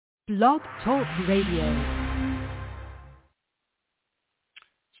Blog Talk Radio.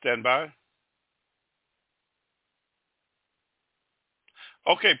 Stand by.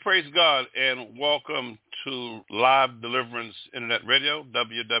 Okay, praise God, and welcome to Live Deliverance Internet Radio,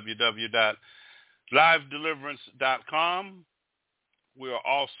 www.livedeliverance.com. We are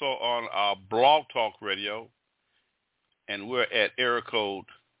also on our Blog Talk Radio, and we're at area code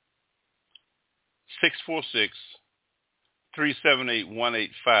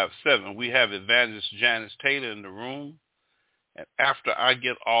 646-378-1857. We have Evangelist Janice Taylor in the room. And after I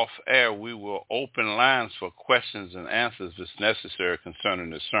get off air, we will open lines for questions and answers if necessary concerning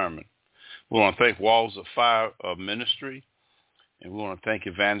this sermon. We want to thank Walls of Fire Ministry, and we want to thank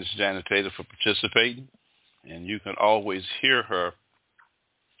Evangelist Janice Taylor for participating. And you can always hear her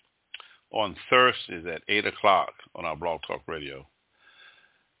on Thursdays at 8 o'clock on our Blog Talk Radio.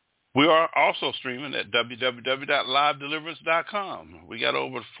 We are also streaming at www.livedeliverance.com. We got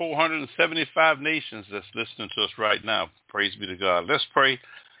over 475 nations that's listening to us right now. Praise be to God. Let's pray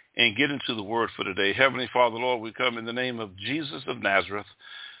and get into the word for today. Heavenly Father, Lord, we come in the name of Jesus of Nazareth,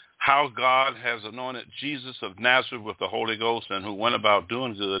 how God has anointed Jesus of Nazareth with the Holy Ghost and who went about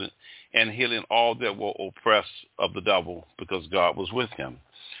doing good and healing all that were oppressed of the devil because God was with him.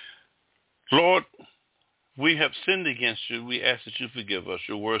 Lord, we have sinned against you. We ask that you forgive us.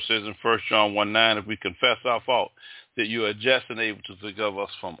 Your word says in 1 John 1:9, if we confess our fault, that you are just and able to forgive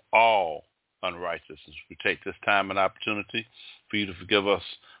us from all unrighteousness. We take this time and opportunity for you to forgive us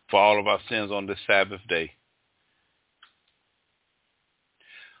for all of our sins on this Sabbath day.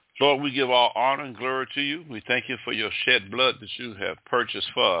 Lord, we give all honor and glory to you. We thank you for your shed blood that you have purchased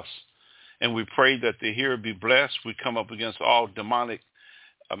for us. And we pray that the hearer be blessed. We come up against all demonic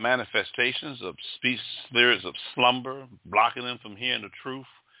manifestations of spirits of slumber, blocking them from hearing the truth.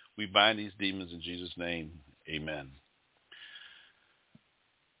 We bind these demons in Jesus' name. Amen.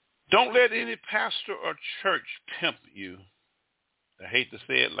 Don't let any pastor or church pimp you. I hate to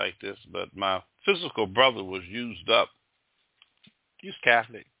say it like this, but my physical brother was used up. He's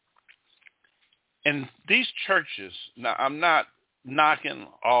Catholic. And these churches, now I'm not knocking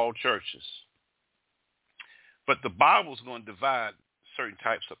all churches, but the Bible's going to divide certain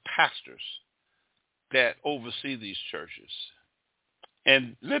types of pastors that oversee these churches.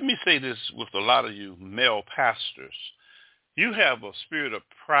 And let me say this with a lot of you male pastors. You have a spirit of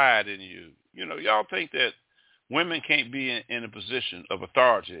pride in you. You know, y'all think that women can't be in a position of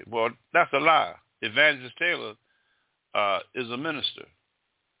authority. Well, that's a lie. Evangelist Taylor is a minister,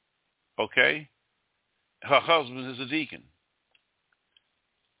 okay? Her husband is a deacon.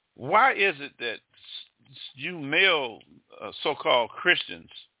 Why is it that you male so-called Christians,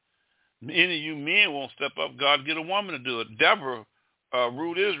 any of you men won't step up? God get a woman to do it. Deborah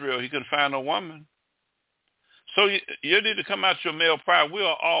ruled Israel. He couldn't find a woman. So you need to come out your male pride. We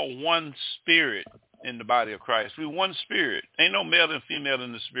are all one spirit in the body of Christ. We're one spirit. Ain't no male and female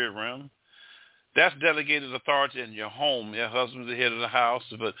in the spirit realm. That's delegated authority in your home. Your husband's the head of the house,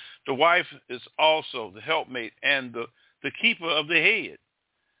 but the wife is also the helpmate and the keeper of the head.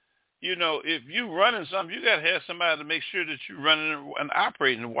 You know, if you're running something, you got to have somebody to make sure that you're running and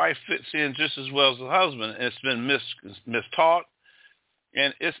operating. The wife fits in just as well as the husband. It's been mistaught,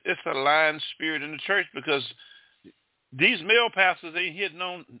 and it's a lying spirit in the church because these male pastors ain't hitting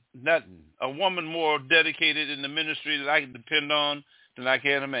on nothing. A woman more dedicated in the ministry that I can depend on than I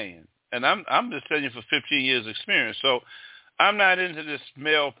can a man. And I'm just telling you for 15 years experience. So I'm not into this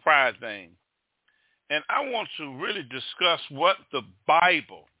male pride thing. And I want to really discuss what the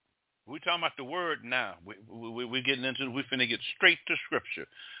Bible, we're talking about the word now. We're getting into it. We're finna get straight to Scripture.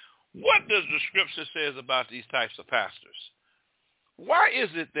 What does the Scripture says about these types of pastors? Why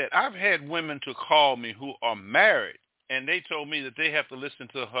is it that I've had women to call me who are married, and they told me that they have to listen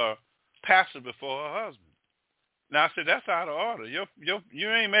to her pastor before her husband? Now, I said, that's out of order. You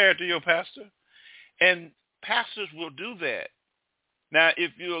ain't married to your pastor. And pastors will do that. Now,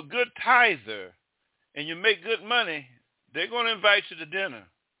 if you're a good tither and you make good money, they're going to invite you to dinner.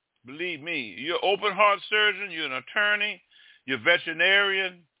 Believe me, you're an open heart surgeon, you're an attorney, you're a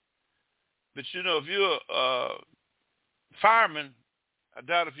veterinarian. But, you know, if you're a fireman, I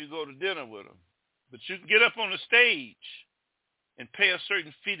doubt if you go to dinner with them. But you can get up on the stage and pay a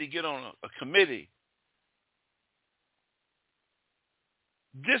certain fee to get on a committee.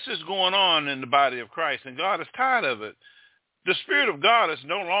 This is going on in the body of Christ, and God is tired of it. The Spirit of God is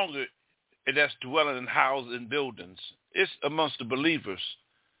no longer that's dwelling in houses and buildings. It's amongst the believers.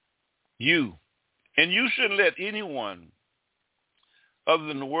 You. And you shouldn't let anyone other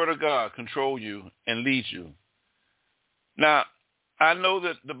than the Word of God control you and lead you. Now, I know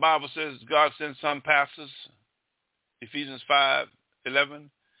that the Bible says God sent some pastors, Ephesians 5:11,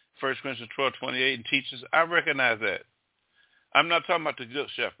 1 Corinthians 12:28 and teaches, I recognize that. I'm not talking about the good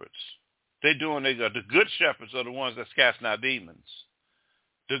shepherds. They're doing their good. The good shepherds are the ones that's casting out demons.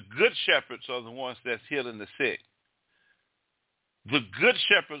 The good shepherds are the ones that's healing the sick. The good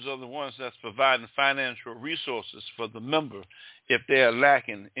shepherds are the ones that's providing financial resources for the member if they are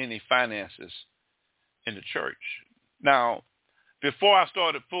lacking any finances in the church. Now, before I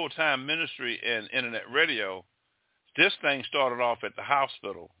started full-time ministry in internet radio, this thing started off at the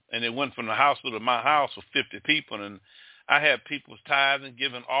hospital, and it went from the hospital to my house with 50 people, and I had people's tithes and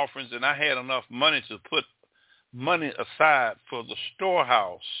giving offerings, and I had enough money to put money aside for the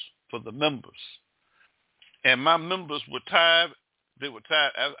storehouse for the members. And my members would tithe. They would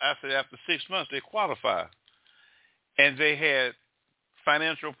tithe. I said after 6 months, they qualified. And they had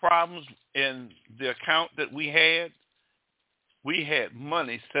financial problems in the account that we had. We had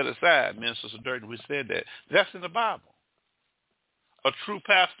money set aside. Me and Sister Durden, we said that. That's in the Bible. A true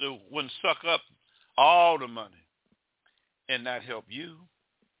pastor wouldn't suck up all the money and not help you.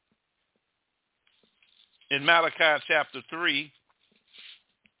 In Malachi chapter 3,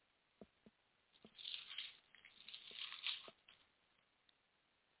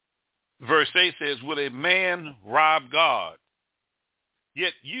 verse 8 says, will a man rob God?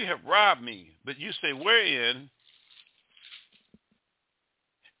 Yet you have robbed me. But you say, wherein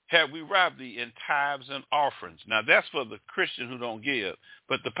have we robbed thee? In tithes and offerings. Now that's for the Christian who don't give.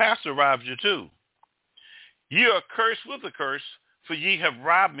 But the pastor robs you too. Ye are cursed with a curse, for ye have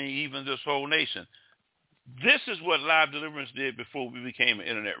robbed me, even this whole nation. This is what Live Deliverance did before we became an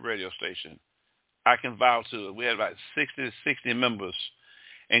internet radio station. I can vouch to it. We had about 60 members.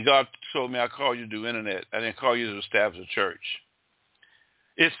 And God told me, I called you to do internet. I didn't call you to establish a church.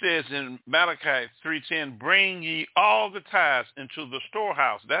 It says in Malachi 3:10, bring ye all the tithes into the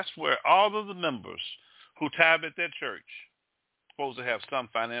storehouse. That's where all of the members who tithe at that church are supposed to have some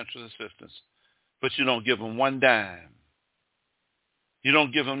financial assistance. But you don't give them one dime. You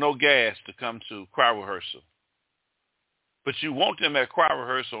don't give them no gas to come to choir rehearsal. But you want them at choir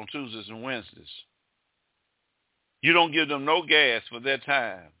rehearsal on Tuesdays and Wednesdays. You don't give them no gas for their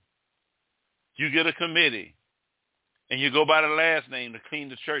time. You get a committee, and you go by the last name to clean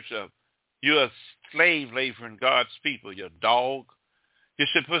the church up. You're a slave laboring God's people, you dog. You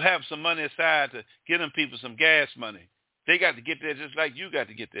should have some money aside to get them people some gas money. They got to get there just like you got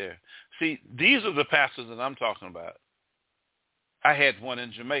to get there. See, these are the pastors that I'm talking about. I had one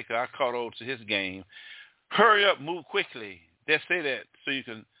in Jamaica. I caught on to his game. Hurry up, move quickly. They say that so you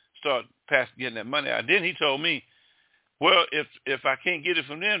can start getting that money out. Then he told me, well, if I can't get it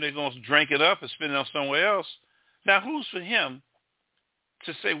from them, they're going to drink it up and spend it on somewhere else. Now, who's for him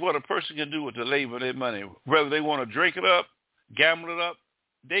to say what a person can do with the labor of their money? Whether they want to drink it up, gamble it up,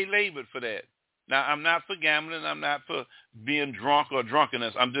 they labored for that. Now, I'm not for gambling. I'm not for being drunk or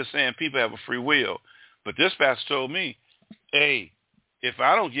drunkenness. I'm just saying people have a free will. But this pastor told me, hey, if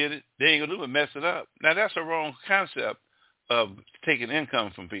I don't get it, they ain't going to do but mess it up. Now, that's a wrong concept of taking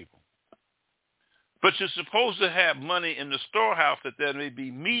income from people. But you're supposed to have money in the storehouse that there may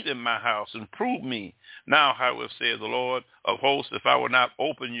be meat in my house, and prove me now, how have said the Lord of hosts, if I will not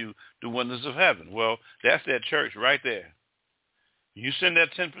open you the windows of heaven. Well, that's that church right there. You send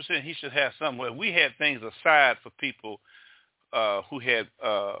that 10%, he should have somewhere. We had things aside for people who had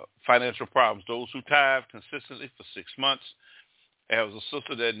financial problems, those who tithed consistently for 6 months. There was a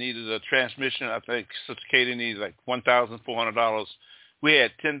sister that needed a transmission. I think Sister Katie needed like $1,400. We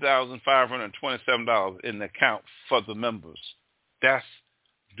had $10,527 in the account for the members. That's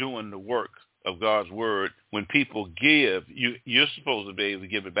doing the work of God's word. When people give, you're supposed to be able to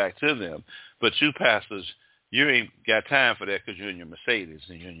give it back to them. But you pastors, you ain't got time for that because you're in your Mercedes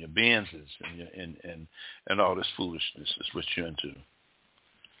and you're in your Benzes and you're and all this foolishness is what you're into.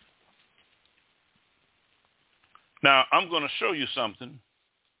 Now, I'm going to show you something.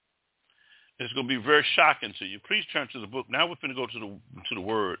 It's going to be very shocking to you. Please turn to the book. Now we're going to go to the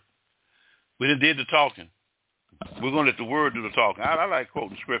word. We did the talking. We're going to let the word do the talking. I like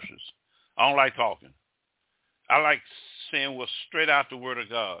quoting scriptures. I don't like talking. I like saying what's straight out the word of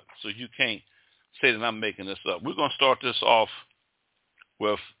God, so you can't say that I'm making this up. We're going to start this off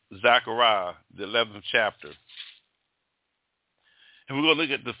with Zechariah, the 11th chapter. And we're going to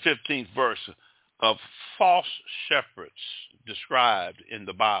look at the 15th verse of false shepherds described in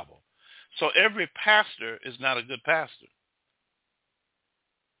the Bible. So every pastor is not a good pastor.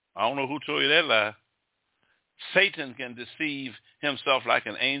 I don't know who told you that lie. Satan can deceive himself like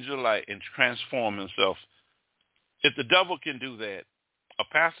an angel light and transform himself. If the devil can do that, a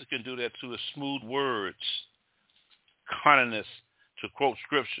pastor can do that too, with smooth words, cunningness to quote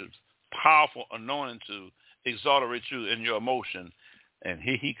scriptures, powerful anointing to exonerate you in your emotion. And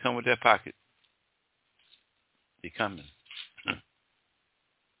here he come with that pocket. He coming.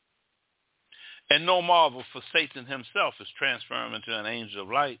 And no marvel, for Satan himself is transformed into an angel of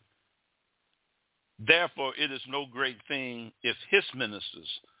light. Therefore, it is no great thing if his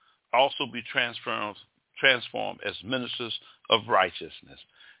ministers also be transformed as ministers of righteousness.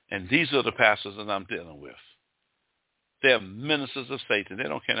 And these are the pastors that I'm dealing with. They're ministers of Satan. They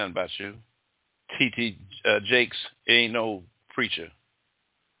don't care nothing about you. T.T. Jakes ain't no preacher.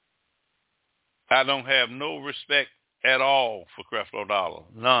 I don't have no respect at all for Creflo Dollar.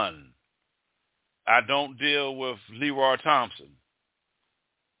 None. I don't deal with Leroy Thompson,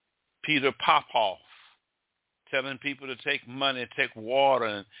 Peter Popoff, telling people to take money, take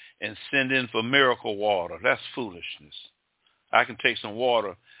water, and send in for miracle water. That's foolishness. I can take some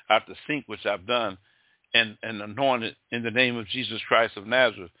water out the sink, which I've done, and anoint it in the name of Jesus Christ of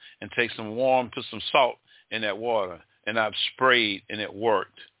Nazareth, and take some warm, put some salt in that water, and I've sprayed, and it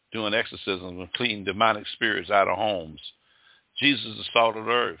worked, doing exorcisms and cleaning demonic spirits out of homes. Jesus is the salt of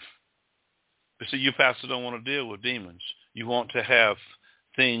the earth. But see, you pastors don't want to deal with demons. You want to have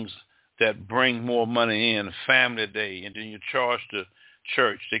things that bring more money in, family day, and then you charge the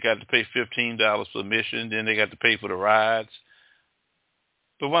church. They got to pay $15 for admission, then they got to pay for the rides.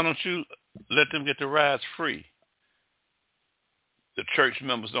 But why don't you let them get the rides free? The church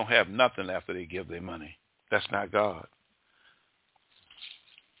members don't have nothing after they give their money. That's not God.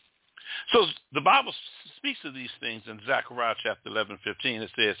 So the Bible speaks of these things in Zechariah chapter 11:15.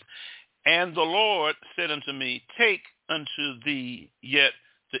 It says, "And the Lord said unto me, take unto thee yet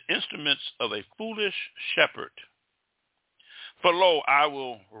the instruments of a foolish shepherd. For lo, I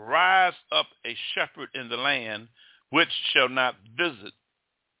will rise up a shepherd in the land, which shall not visit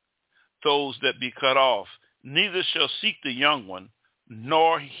those that be cut off, neither shall seek the young one,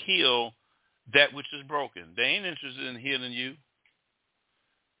 nor heal that which is broken." They ain't interested in healing you.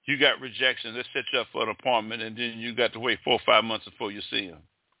 You got rejection. They set you up for an appointment, and then you got to wait 4 or 5 months before you see them.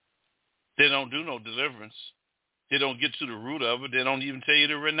 They don't do no deliverance. They don't get to the root of it. They don't even tell you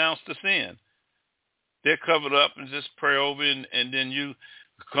to renounce the sin. They're covered up and just pray over it, and then you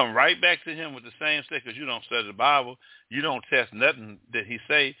come right back to him with the same stuff because you don't study the Bible. You don't test nothing that he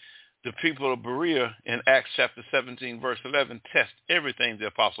say. The people of Berea in Acts chapter 17, verse 11, test everything the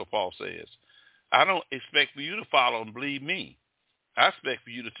Apostle Paul says. I don't expect for you to follow and believe me. I expect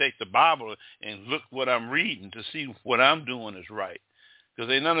for you to take the Bible and look what I'm reading to see what I'm doing is right.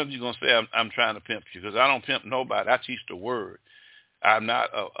 Because ain't none of you going to say I'm trying to pimp you, because I don't pimp nobody. I teach the word. I'm not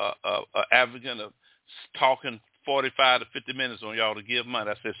a advocate of talking 45 to 50 minutes on y'all to give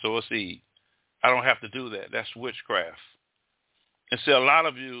money. I said sow a seed. I don't have to do that. That's witchcraft. And see, a lot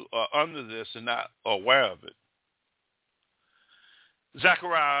of you are under this and not aware of it.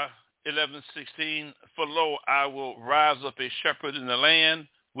 Zechariah 11:16, "For lo, I will rise up a shepherd in the land,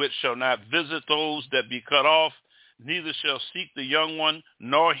 which shall not visit those that be cut off, neither shall seek the young one,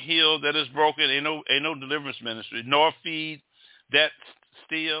 nor heal that is broken." Ain't no deliverance ministry, nor feed that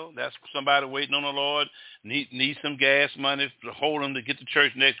still. That's somebody waiting on the Lord, need some gas money to hold them to get to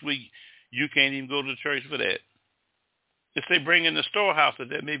church next week. You can't even go to church for that. If they bring in the storehouse, that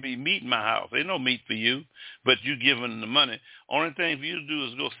there may be meat in my house. Ain't no meat for you, but you giving them the money. Only thing for you to do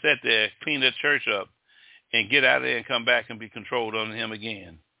is go sit there, clean that church up, and get out of there and come back and be controlled under him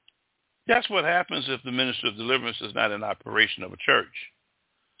again. That's what happens if the ministry of deliverance is not in operation of a church.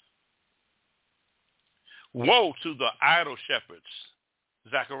 Woe to the idle shepherds.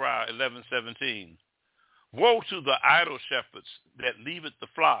 Zechariah 11:17. "Woe to the idle shepherds that leaveth the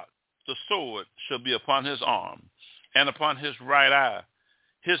flock. The sword shall be upon his arm, and upon his right eye.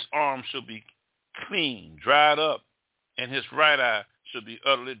 His arm shall be clean, dried up, and his right eye shall be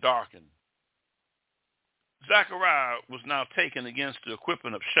utterly darkened." Zechariah was now taken against the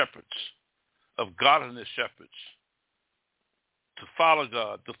equipping of shepherds, of godliness shepherds, to follow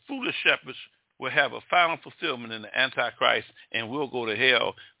God. The foolish shepherds will have a final fulfillment in the Antichrist and will go to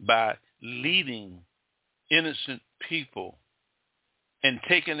hell by leading innocent people and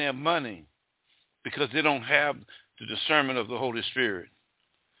taking their money because they don't have the discernment of the Holy Spirit.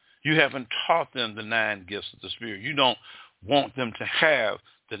 You haven't taught them the 9 gifts of the Spirit. You don't want them to have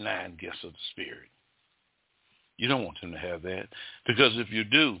the 9 gifts of the Spirit. You don't want them to have that, because if you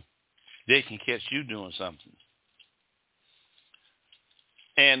do, they can catch you doing something.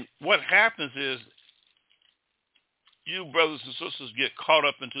 And what happens is you brothers and sisters get caught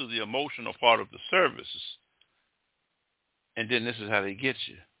up into the emotional part of the services, and then this is how they get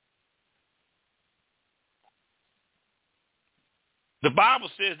you. The Bible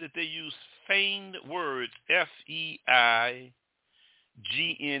says that they use feigned words, F-E-I-G-N-E-D,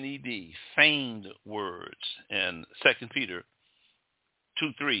 feigned words, in 2 Peter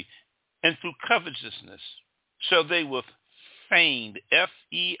 2:3. And through covetousness shall they with feigned,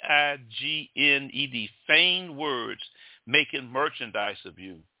 F-E-I-G-N-E-D, feigned words, making merchandise of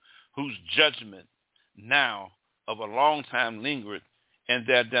you, whose judgment now of a long time lingereth, and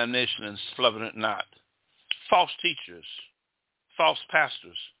their damnation enslaveth not. False teachers, false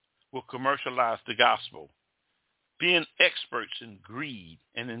pastors will commercialize the gospel, being experts in greed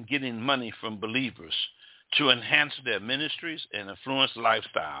and in getting money from believers to enhance their ministries and influence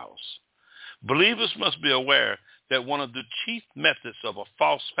lifestyles. Believers must be aware that one of the chief methods of a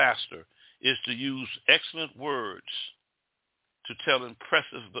false pastor is to use excellent words to tell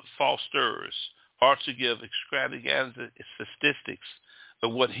impressive but false stories, or to give extravagant statistics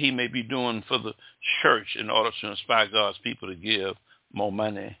of what he may be doing for the church in order to inspire God's people to give more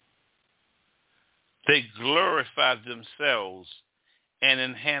money. They glorify themselves and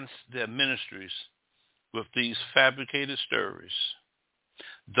enhance their ministries with these fabricated stories.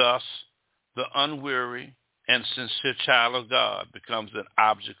 Thus, the unweary and sincere child of God becomes an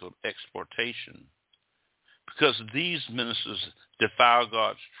object of exploitation, because these ministers defile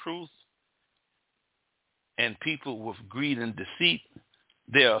God's truth, and people with greed and deceit,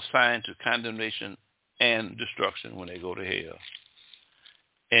 they are assigned to condemnation and destruction when they go to hell.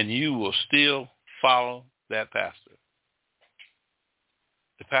 And you will still follow that pastor.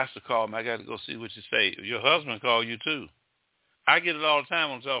 The pastor called me, I got to go see what you say. Your husband called you too. I get it all the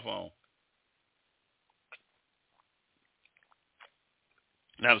time on the cell phone.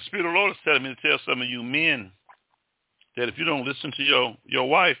 Now, the Spirit of the Lord is telling me to tell some of you men that if you don't listen to your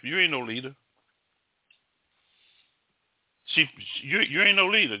wife, you ain't no leader. You ain't no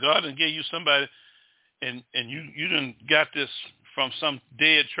leader. God done gave you somebody, and you done got this from some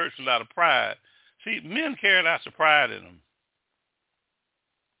dead church with a lot of pride. See, men carry lots of pride in them.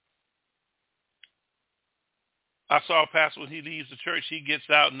 I saw a pastor when he leaves the church, he gets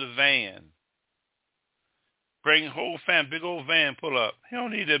out in the van. Bring a whole fan, big old van, pull up. He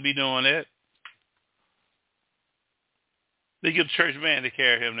don't need to be doing that. They get a church van to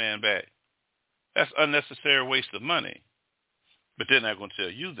carry him there and back. That's unnecessary waste of money. But they're not going to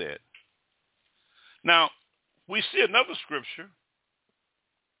tell you that. Now, we see another scripture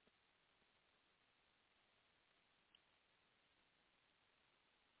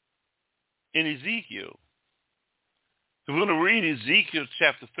in Ezekiel. We're going to read Ezekiel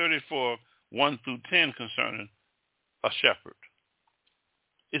chapter 34, 1 through 10 concerning a shepherd.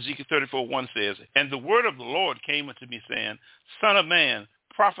 Ezekiel 34, 1 says, "And the word of the Lord came unto me, saying, Son of man,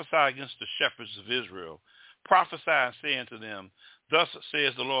 prophesy against the shepherds of Israel. Prophesy and say unto them, Thus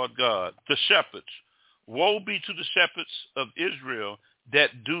says the Lord God, the shepherds, woe be to the shepherds of Israel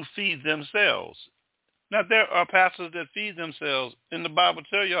that do feed themselves." Now, there are pastors that feed themselves. In the Bible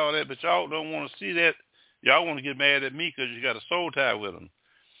tell y'all that, but y'all don't want to see that. Y'all want to get mad at me because you got a soul tie with them.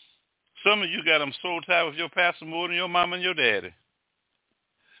 Some of you got them soul tie with your pastor more than your mama and your daddy.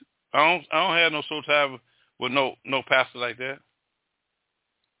 I don't have no soul tie with no pastor like that.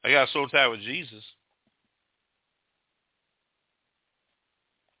 I got a soul tie with Jesus.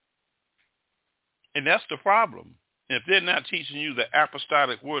 And that's the problem. If they're not teaching you the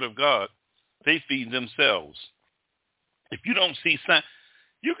apostolic word of God, they feed themselves. If you don't see signs,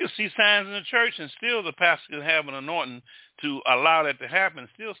 you can see signs in the church and still the pastor can have an anointing to allow that to happen,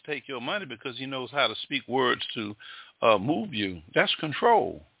 still take your money because he knows how to speak words to move you. That's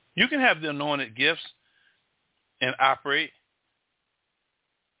control. You can have the anointed gifts and operate.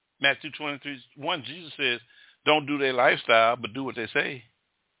 Matthew 23:1, Jesus says, don't do their lifestyle, but do what they say.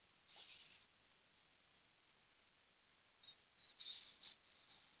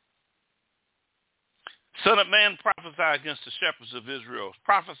 Son of man, prophesy against the shepherds of Israel.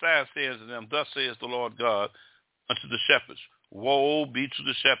 Prophesy and say unto them, Thus says the Lord God unto the shepherds, Woe be to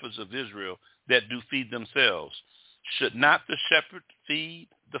the shepherds of Israel that do feed themselves. Should not the shepherd feed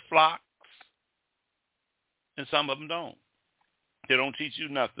the flocks? And some of them don't. They don't teach you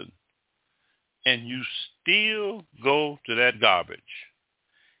nothing. And you still go to that garbage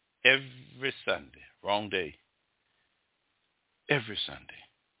every Sunday. Wrong day. Every Sunday.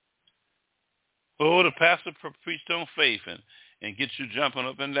 Oh, the pastor preached on faith and gets you jumping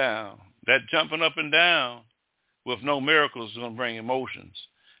up and down. That jumping up and down with no miracles is going to bring emotions.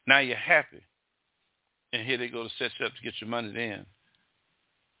 Now you're happy. And here they go to set you up to get your money then.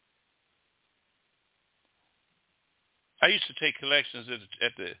 I used to take collections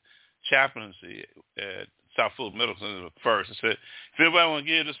at the chaplaincy at South Fulton Middle Center first. I said, if anybody want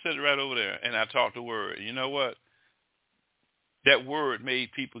to give, just sit right over there. And I talked the word. You know what? That word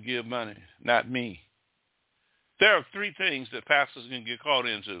made people give money, not me. There are three things that pastors can get caught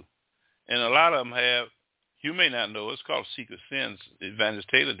into, and a lot of them have You may not know. It's called Secret Sins. Evangelist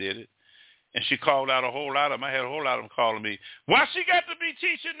Taylor did it. And she called out a whole lot of them. I had a whole lot of them calling me, why she got to be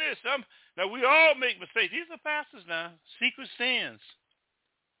teaching this? Now, we all make mistakes. These are pastors now. Secret sins.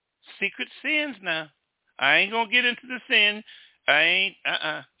 Secret sins now. I ain't going to get into the sin. I ain't,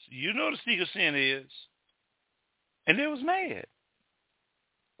 You know the secret sin is. And they was mad.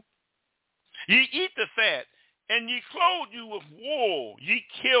 Ye eat the fat, and ye clothe you with wool. Ye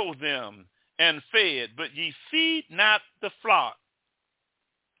kill them and fed, but ye feed not the flock.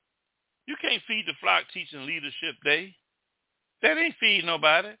 You can't feed the flock teaching leadership day. That ain't feeding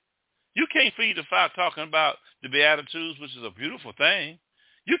nobody. You can't feed the flock talking about the Beatitudes, which is a beautiful thing.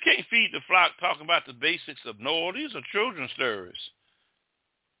 You can't feed the flock talking about the basics of Noah. These are children's stories.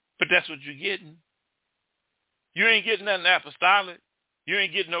 But that's what you're getting. You ain't getting nothing apostolic. You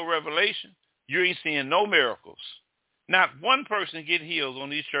ain't getting no revelation. You ain't seeing no miracles. Not one person get healed on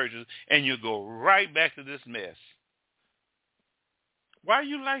these churches, and you go right back to this mess. Why are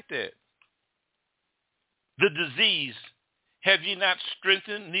you like that? The disease, have ye not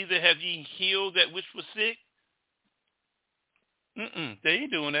strengthened, neither have ye healed that which was sick? They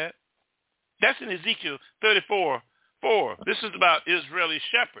ain't doing that. That's in Ezekiel 34:4. This is about Israeli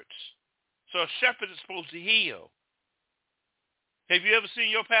shepherds. So a shepherd is supposed to heal. Have you ever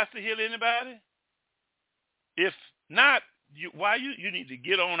seen your pastor heal anybody? If not, you need to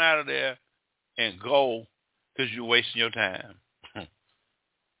get on out of there and go, because you're wasting your time.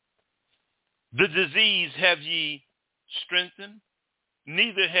 The disease have ye strengthened,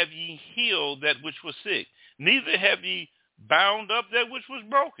 neither have ye healed that which was sick, neither have ye bound up that which was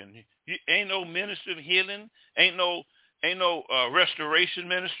broken. Ain't no ministry of healing, ain't no restoration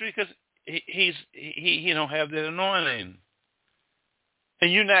ministry, because he don't have that anointing,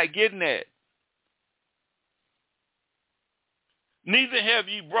 and you're not getting that. Neither have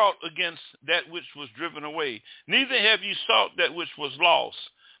ye brought against that which was driven away, neither have ye sought that which was lost,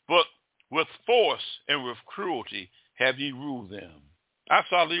 but with force and with cruelty have ye ruled them. I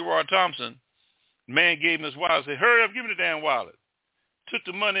saw Leroy Thompson. Man gave him his wallet. Said, hurry up, give me the damn wallet. Took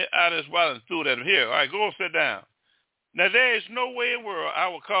the money out of his wallet and threw it at him. Here, all right, go and sit down. Now, there is no way in the world I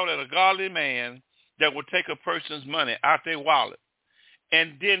would call that a godly man that would take a person's money out their wallet.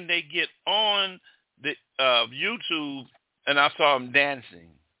 And then they get on the YouTube, and I saw them dancing.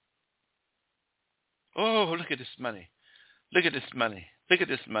 Oh, look at this money. Look at this money. Look at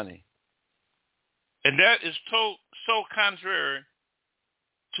this money. And that is so contrary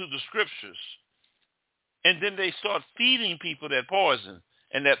to the scriptures. And then they start feeding people that poison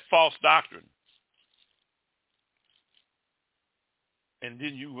and that false doctrine. And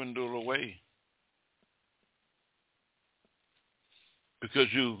then you dwindle away because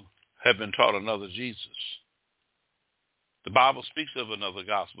you have been taught another Jesus. The Bible speaks of another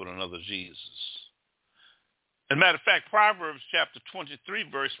gospel, another Jesus. As a matter of fact, Proverbs chapter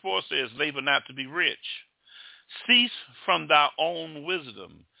 23, verse 4 says, labor not to be rich. Cease from thy own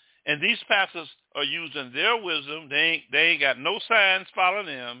wisdom. And these pastors are using their wisdom. They ain't got no signs following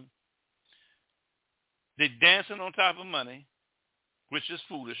them. They're dancing on top of money, which is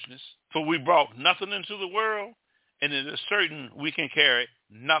foolishness. For we brought nothing into the world, and it is certain we can carry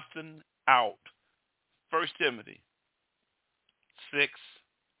nothing out. 1 Timothy 6,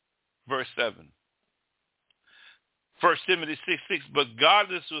 verse 7. 1 Timothy 6:6, but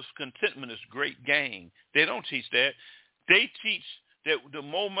godliness with contentment is great gain. They don't teach that. They teach that the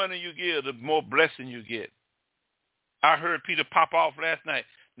more money you give, the more blessing you get. I heard Peter pop off last night.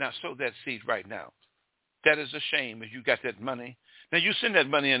 Now sow that seed right now. That is a shame if you got that money. Now you send that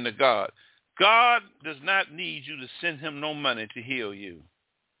money into God. God does not need you to send him no money to heal you.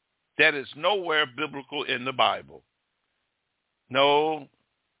 That is nowhere biblical in the Bible. No,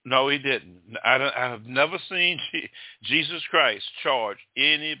 he didn't. I have never seen Jesus Christ charge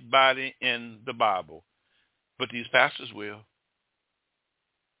anybody in the Bible, but these pastors will.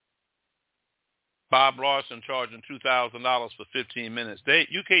 Bob Larson charging $2,000 for 15 minutes.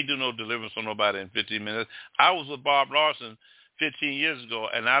 You can't do no deliverance on nobody in 15 minutes. I was with Bob Larson 15 years ago,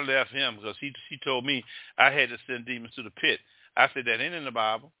 and I left him because he told me I had to send demons to the pit. I said, that ain't in the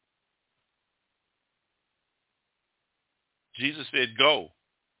Bible. Jesus said, go.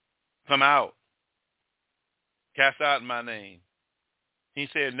 Come out. Cast out in my name. He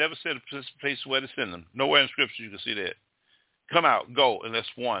said, never said a place where to send them. Nowhere in Scripture you can see that. Come out, go, and that's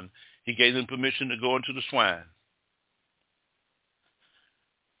one. He gave them permission to go into the swine.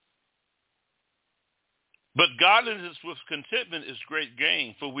 But godliness with contentment is great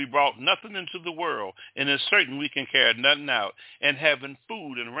gain, for we brought nothing into the world, and it's certain we can carry nothing out, and having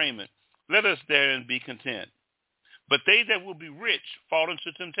food and raiment, let us therein be content. But they that will be rich fall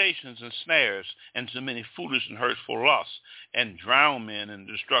into temptations and snares, and to many foolish and hurtful lusts, and drown men in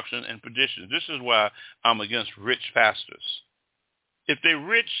destruction and perdition. This is why I'm against rich pastors. If they're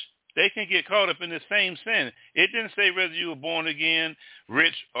rich, they can get caught up in the same sin. It didn't say whether you were born again,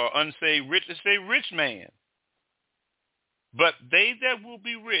 rich or unsaved rich. It say rich man. But they that will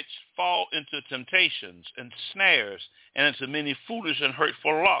be rich fall into temptations and snares, and into many foolish and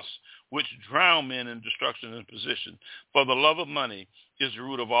hurtful lusts, which drown men in destruction and perdition. For the love of money is the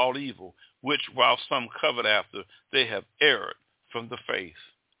root of all evil, which while some covet after, they have erred from the faith.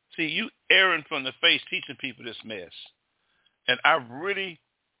 See, you erring from the faith, teaching people this mess. And I really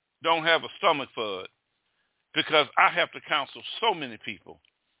don't have a stomach for it, because I have to counsel so many people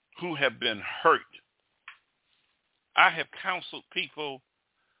who have been hurt. I have counseled people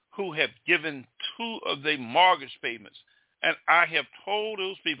who have given 2 of their mortgage payments, and I have told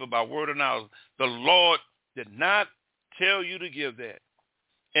those people by word of knowledge, the Lord did not tell you to give that.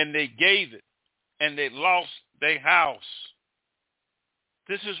 And they gave it, and they lost their house.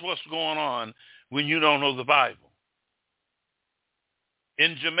 This is what's going on when you don't know the Bible.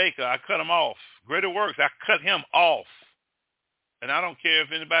 In Jamaica, I cut him off. Greater Works, I cut him off. And I don't care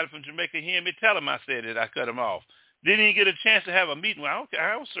if anybody from Jamaica hear me tell him I said it, I cut him off. Didn't even get a chance to have a meeting. Well,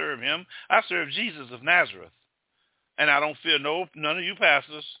 I don't serve him. I serve Jesus of Nazareth. And I don't fear none of you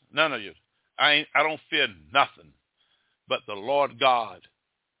pastors, none of you. I don't fear nothing but the Lord God.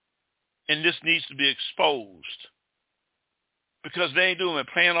 And this needs to be exposed, because they ain't doing it,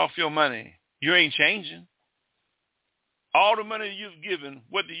 playing off your money. You ain't changing. All the money you've given,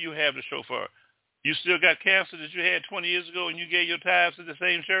 what do you have to show for it? You still got cancer that you had 20 years ago and you gave your tithes to the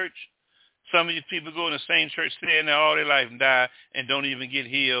same church? Some of you people go in the same church, stay in there all their life and die and don't even get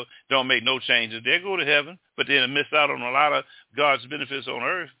healed, don't make no changes. They'll go to heaven, but they'll miss out on a lot of God's benefits on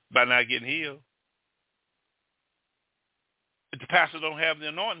earth by not getting healed. If the pastor don't have the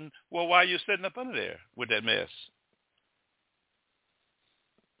anointing, well, why are you sitting up under there with that mess?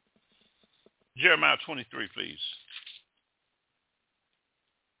 Jeremiah 23, please.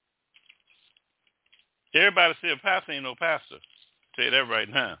 Everybody say a pastor ain't no pastor. I'll tell you that right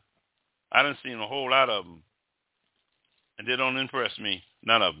now. I done seen a whole lot of them, and they don't impress me,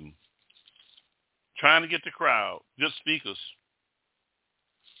 none of them. Trying to get the crowd, good speakers.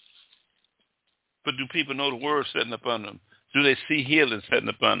 But do people know the word setting up on them? Do they see healing setting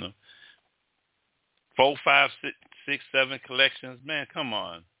up on them? 4, 5, 6, 7 collections? Man, come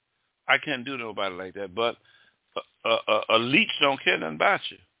on. I can't do nobody like that, but a leech don't care nothing about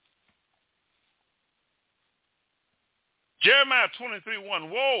you. Jeremiah 23:1,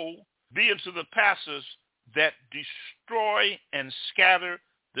 woe be unto the pastors that destroy and scatter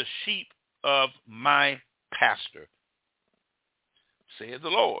the sheep of my pastor, saith the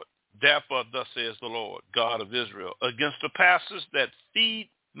Lord. Therefore, thus says the Lord, God of Israel, against the pastors that feed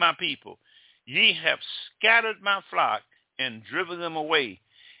my people. Ye have scattered my flock and driven them away,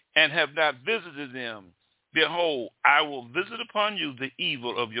 and have not visited them. Behold, I will visit upon you the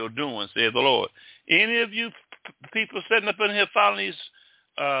evil of your doing, saith the Lord. Any of you people sitting up in here following these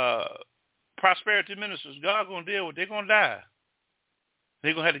prosperity ministers, God going to deal with, they're going to die.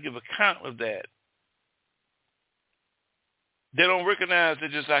 They're going to have to give account of that. They don't recognize they're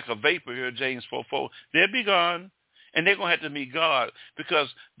just like a vapor here, James 4:4. They'll be gone, and they're going to have to meet God, because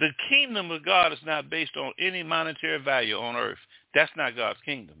the kingdom of God is not based on any monetary value on earth. That's not God's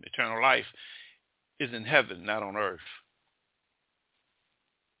kingdom. Eternal life is in heaven, not on earth.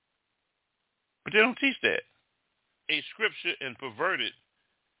 But they don't teach that. A scripture and pervert it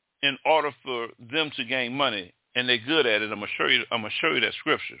in order for them to gain money, and they're good at it. I'm gonna show you that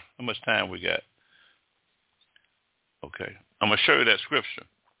scripture. How much time we got? Okay. I'm going to show you that scripture.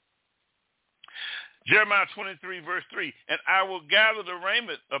 Jeremiah 23, verse 3, and I will gather the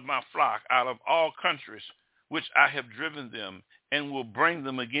raiment of my flock out of all countries, which I have driven them, and will bring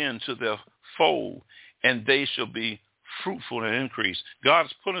them again to their fold, and they shall be fruitful and increase. God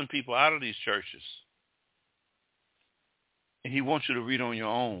is pulling people out of these churches, and he wants you to read on your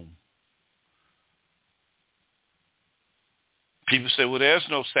own. People say, well, there's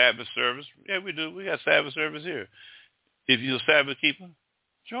no Sabbath service. Yeah, we do. We got Sabbath service here. If you're a Sabbath keeper,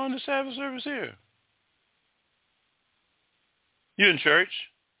 join the Sabbath service here. You're in church.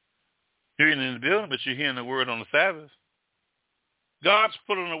 You're in the building, but you're hearing the word on the Sabbath. God's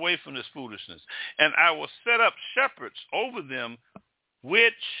pulling away from this foolishness. And I will set up shepherds over them,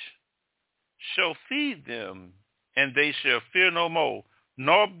 which shall feed them, and they shall fear no more,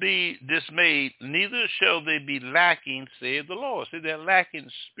 nor be dismayed, neither shall they be lacking, saith the Lord. See, they're lacking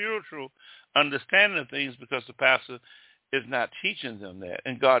spiritual understanding of things because the pastor is not teaching them that,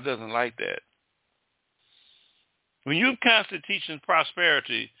 and God doesn't like that. When you're constantly teaching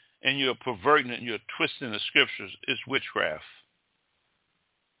prosperity and you're perverting it and you're twisting the scriptures, it's witchcraft.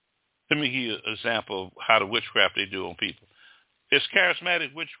 Let me give you an example of how the witchcraft they do on people. It's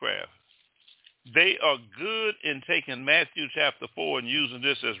charismatic witchcraft. They are good in taking Matthew chapter 4 and using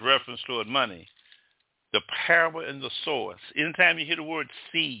this as reference toward money. The parable and the source. Anytime you hear the word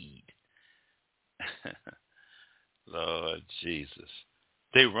seed, Lord Jesus,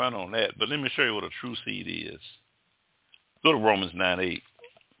 they run on that. But let me show you what a true seed is. Go to Romans 9:8.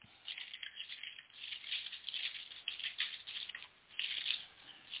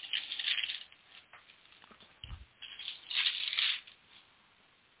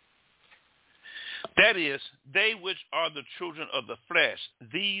 That is, they which are the children of the flesh,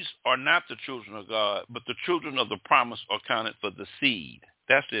 these are not the children of God, but the children of the promise are counted for the seed.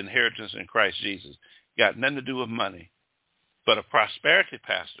 That's the inheritance in Christ Jesus. Got nothing to do with money. But a prosperity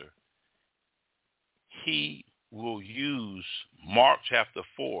pastor, he will use Mark chapter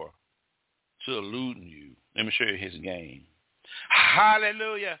 4 to elude you. Let me show you his game.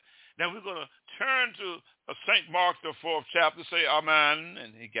 Hallelujah. Now we're going to turn to St. Mark, the 4th chapter, say amen,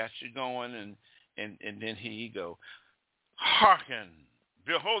 and he got you going, and then here you go. Hearken,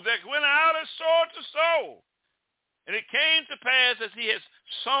 behold, there went out a sword to sow. And it came to pass as he had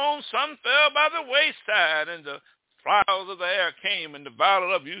sown, some fell by the wayside, and the fowls of the air came and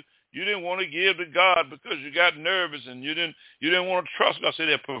devoured up. You didn't want to give to God because you got nervous and you didn't want to trust God. So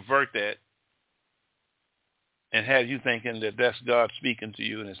they pervert that and have you thinking that that's God speaking to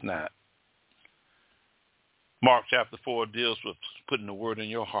you, and it's not. Mark chapter 4 deals with putting the word in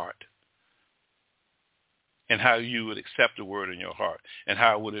your heart and how you would accept the word in your heart and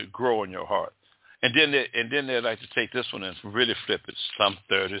how would it grow in your heart. And then they like to take this one and really flip it. Some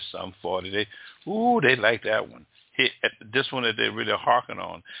 30, some 40. They like that one. This one that they really harken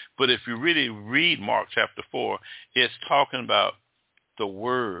on. But if you really read Mark chapter 4, it's talking about the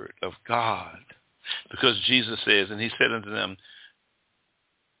word of God. Because Jesus says, and he said unto them,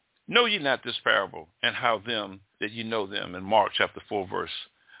 know ye not this parable, and how them that ye know them, in Mark chapter 4, verse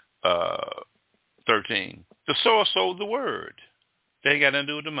 13. The sower sowed the word. They ain't got nothing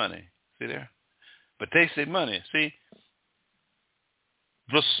to do with the money. See there? But they say money. See?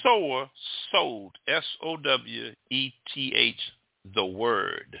 The sower sowed, S-O-W-E-T-H, the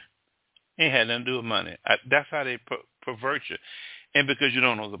word. Ain't had nothing to do with money. That's how they pervert you. And because you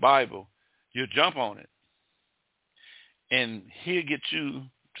don't know the Bible, you jump on it. And he'll get you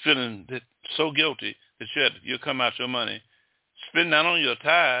feeling that so guilty that you'll come out your money, spend that on your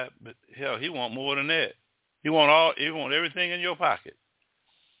tithe, but hell, he want more than that. He want everything in your pocket.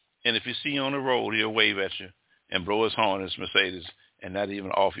 And if you see you on the road, he'll wave at you and blow his horn in his Mercedes and not even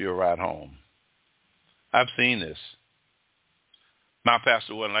offer you a ride home. I've seen this. My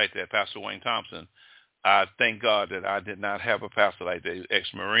pastor wasn't like that, Pastor Wayne Thompson. I thank God that I did not have a pastor like that. He was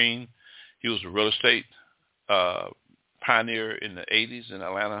ex-Marine. He was a real estate pioneer in the 80s in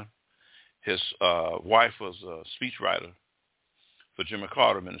Atlanta. His wife was a speechwriter for Jimmy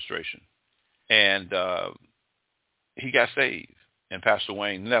Carter administration. And he got saved. And Pastor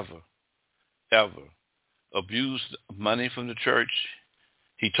Wayne never, ever abused money from the church.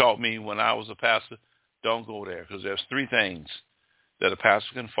 He taught me when I was a pastor, don't go there, because there's three things that a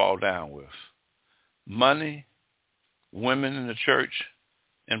pastor can fall down with: money, women in the church,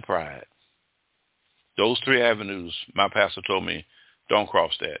 and pride. Those three avenues, my pastor told me, don't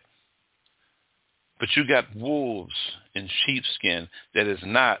cross that. But you got wolves in sheepskin that is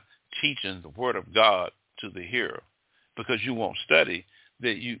not teaching the word of God to the hearer, because you won't study,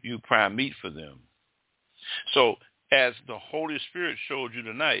 that you prime meat for them. So as the Holy Spirit showed you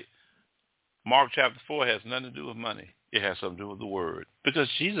tonight, Mark chapter 4 has nothing to do with money. It has something to do with the word. Because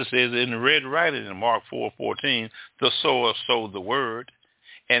Jesus says in the red writing in Mark 4:14, the sower sowed the word,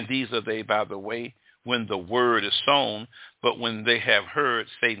 and these are they by the way when the word is sown, but when they have heard,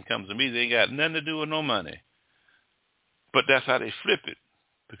 Satan comes to me. They ain't got nothing to do with no money. But that's how they flip it,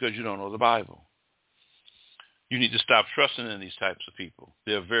 because you don't know the Bible. You need to stop trusting in these types of people.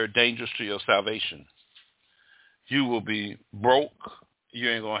 They're very dangerous to your salvation. You will be broke. You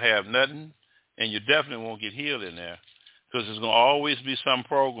ain't going to have nothing. And you definitely won't get healed in there, because there's going to always be some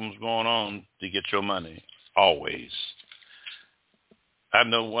programs going on to get your money. Always. I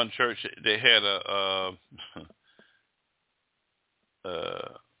know one church, they had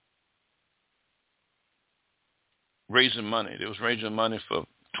raising money. They was raising money for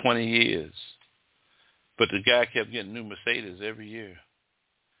 20 years. But the guy kept getting new Mercedes every year.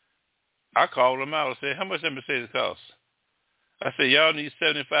 I called him out and said, how much that Mercedes cost? I said, y'all need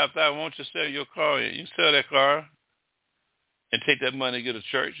 $75,000. Why don't you sell your car? You can sell that car and take that money and get a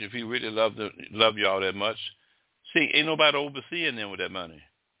church if he really loved y'all that much. See, ain't nobody overseeing them with that money.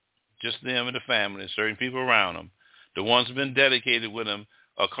 Just them and the family, certain people around them. The ones who've been dedicated with him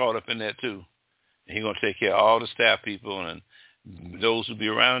are caught up in that too. And he's going to take care of all the staff people and those who be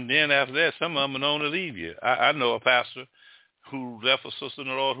around. Then after that, some of them are known to leave you. I know a pastor who left a sister in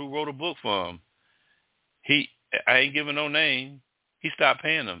the Lord who wrote a book for him. I ain't giving no name. He stopped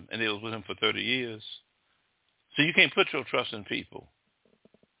paying them, and they was with him for 30 years. So you can't put your trust in people.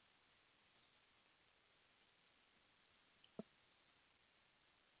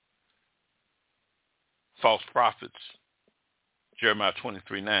 False prophets. Jeremiah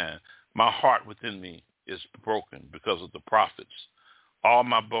 23:9. My heart within me is broken because of the prophets. All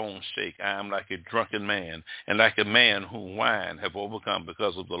my bones shake. I am like a drunken man, and like a man whom wine have overcome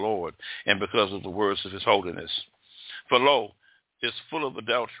because of the Lord and because of the words of his holiness. For lo, it's full of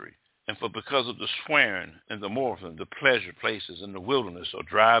adultery, and for because of the swearing and the morphine, the pleasure places in the wilderness are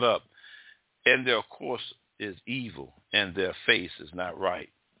dried up, and their course is evil, and their face is not right.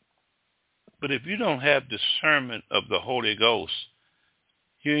 But if you don't have discernment of the Holy Ghost,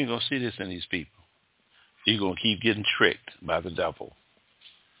 you ain't going to see this in these people. You're going to keep getting tricked by the devil.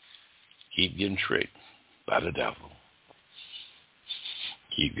 Keep getting tricked by the devil.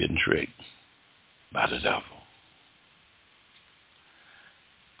 Keep getting tricked by the devil.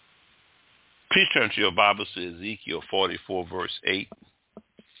 Please turn to your Bible to Ezekiel 44, verse 8.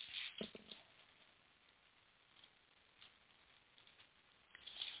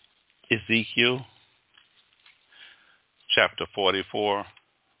 Ezekiel chapter 44,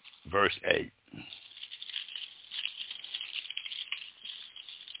 verse 8.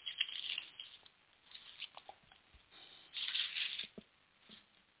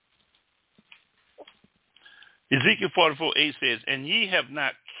 Ezekiel 44:8 says, and ye have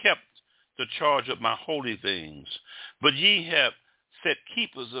not kept the charge of my holy things, but ye have set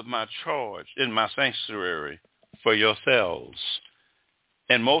keepers of my charge in my sanctuary for yourselves.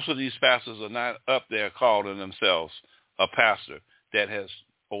 And most of these pastors are not up there calling themselves a pastor that has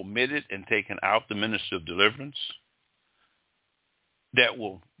omitted and taken out the ministry of deliverance, that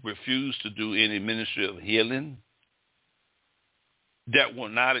will refuse to do any ministry of healing, that will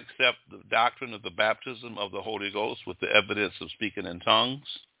not accept the doctrine of the baptism of the Holy Ghost with the evidence of speaking in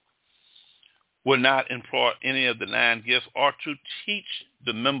tongues, will not employ any of the 9 gifts or to teach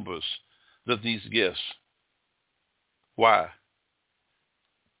the members of these gifts. Why?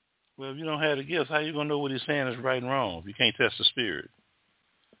 Well, if you don't have the gifts, how are you going to know what he's saying is right and wrong if you can't test the spirit?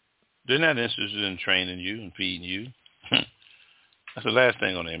 They're not interested in training you and feeding you. That's the last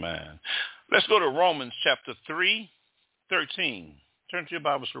thing on their mind. Let's go to Romans chapter 3:13. Turn to your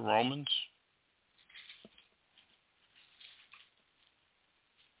Bibles to Romans.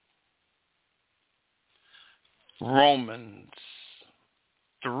 Romans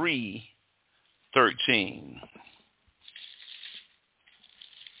 3:13.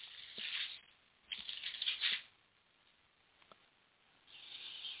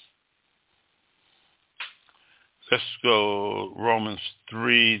 Let's go Romans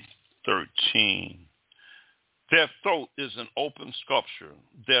 3:13. Their throat is an open sculpture.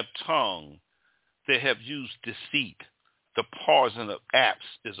 Their tongue, they have used deceit. The poison of apes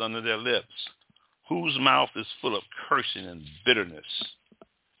is under their lips, whose mouth is full of cursing and bitterness.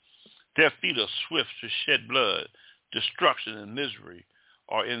 Their feet are swift to shed blood. Destruction and misery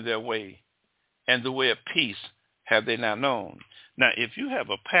are in their way, and the way of peace have they not known. Now, if you have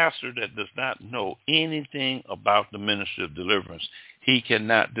a pastor that does not know anything about the ministry of deliverance, he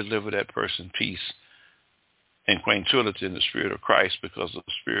cannot deliver that person peace and tranquility in the spirit of Christ because of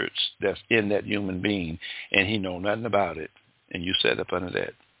the spirits that's in that human being, and he know nothing about it, and you set up under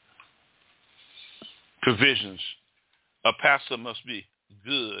that. Provisions. A pastor must be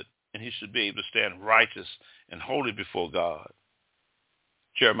good, and he should be able to stand righteous and holy before God.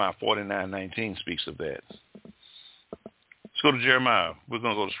 Jeremiah 49:19 speaks of that. Let's go to Jeremiah. We're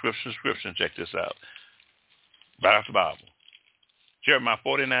going to go to scripture and check this out. Right off the Bible. Jeremiah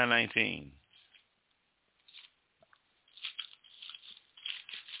 49:19.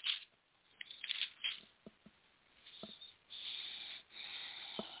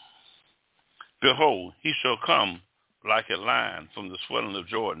 Behold, he shall come like a lion from the swelling of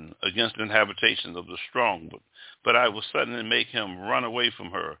Jordan against the inhabitations of the strong. But I will suddenly make him run away from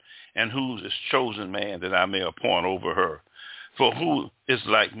her, and who is chosen man that I may appoint over her? For who is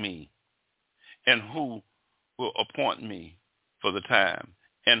like me, and who will appoint me for the time?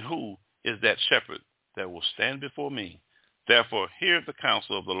 And who is that shepherd that will stand before me? Therefore hear the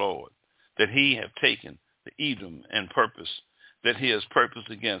counsel of the Lord, that he have taken the Edom and purpose, that he has purposed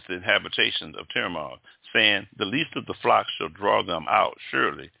against the inhabitations of Timor, saying, the least of the flock shall draw them out.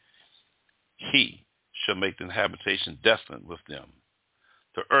 Surely he shall make the habitation desolate with them.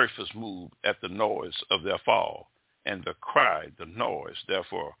 The earth is moved at the noise of their fall, and the cry, the noise,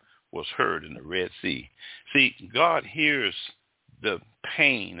 therefore, was heard in the Red Sea. See, God hears the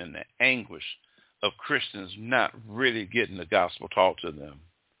pain and the anguish of Christians not really getting the gospel taught to them.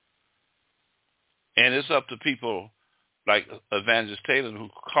 And it's up to people like Evangelist Taylor who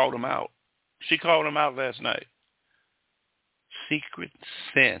called them out. She called them out last night. Secret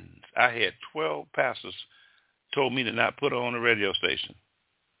sins. I had 12 pastors told me to not put her on the radio station.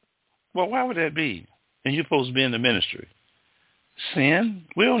 Well, why would that be? And you're supposed to be in the ministry. Sin?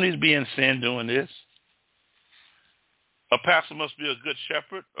 We don't need to be in sin doing this. A pastor must be a good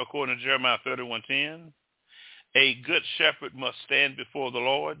shepherd, according to Jeremiah 31:10. A good shepherd must stand before the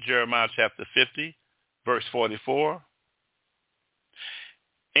Lord, Jeremiah chapter 50, verse 44.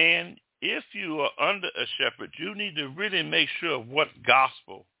 And if you are under a shepherd, you need to really make sure of what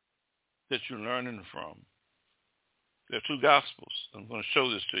gospel that you're learning from. There are two gospels. I'm going to show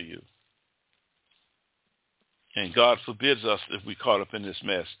this to you. And God forbids us if we caught up in this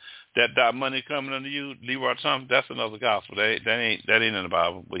mess. That money coming under you, Leroy Thompson, that's another gospel. That ain't in the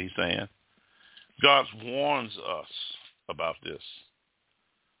Bible, what he's saying. God warns us about this.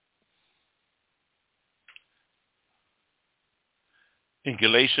 In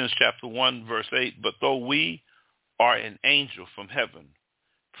Galatians chapter 1, verse 8, but though we are an angel from heaven,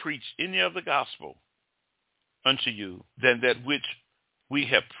 preach any other gospel unto you than that which we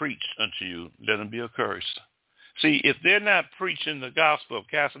have preached unto you, let them be accursed. See, if they're not preaching the gospel of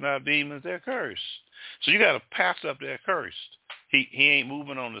casting out demons, they're cursed. So you got a pastor up there cursed. He ain't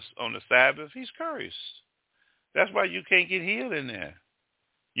moving on the Sabbath. He's cursed. That's why you can't get healed in there.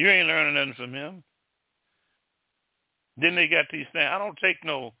 You ain't learning nothing from him. Then they got these things. I don't take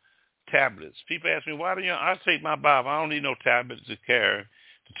no tablets. People ask me, why do you? I take my Bible. I don't need no tablets to carry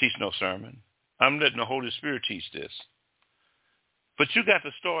to teach no sermon. I'm letting the Holy Spirit teach this. But you got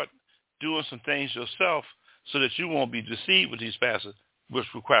to start doing some things yourself so that you won't be deceived with these pastors, which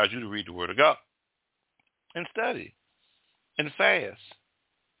requires you to read the Word of God and study and fast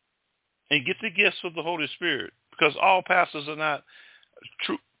and get the gifts of the Holy Spirit, because all pastors are not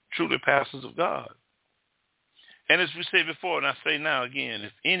truly pastors of God. And as we said before, and I say now again,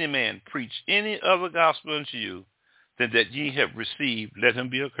 if any man preach any other gospel unto you than that ye have received, let him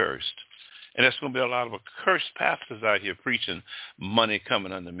be accursed. And there's going to be a lot of accursed pastors out here preaching money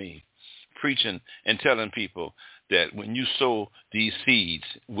coming unto me, preaching and telling people that when you sow these seeds,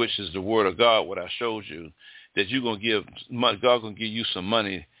 which is the word of God, what I showed you, that you're going to give, God's going to give you some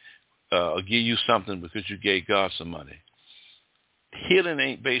money, or give you something because you gave God some money. Healing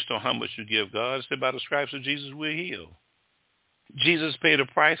ain't based on how much you give God. It's by the stripes of Jesus we're healed. Jesus paid a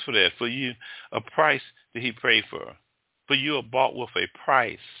price for that, for you, a price that he paid for. For you are bought with a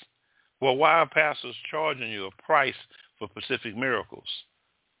price. Well, why are pastors charging you a price for specific miracles?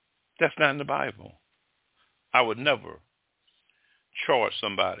 That's not in the Bible. I would never charge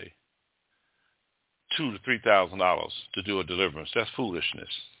somebody $2,000 to $3,000 to do a deliverance. That's foolishness.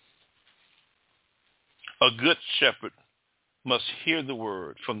 A good shepherd must hear the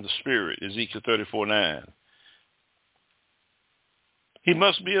word from the Spirit, Ezekiel 34:9. He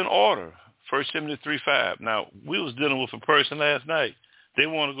must be in order, 1 Timothy 3:5. Now, we was dealing with a person last night. They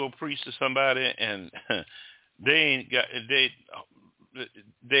want to go preach to somebody, and they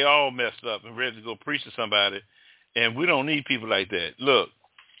all messed up and ready to go preach to somebody, and we don't need people like that. Look,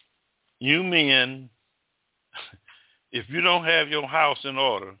 you men, if you don't have your house in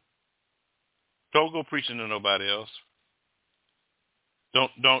order, don't go preaching to nobody else.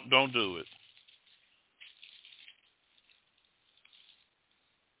 Don't do it.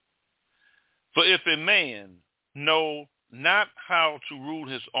 For if a man know not how to rule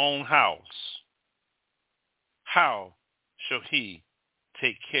his own house, how shall he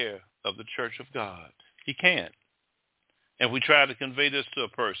take care of the church of God? He can't. And we try to convey this to a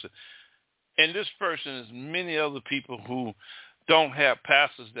person. And this person is many other people who don't have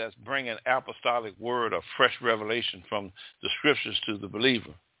pastors that's bringing apostolic word or fresh revelation from the scriptures to the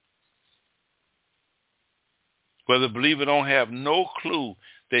believer. Where the believer don't have no clue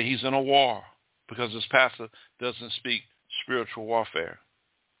that he's in a war because his pastor doesn't speak spiritual warfare.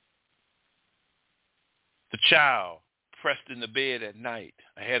 The child pressed in the bed at night.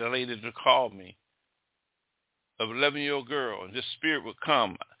 I had a lady to call me, an 11-year-old girl, and this spirit would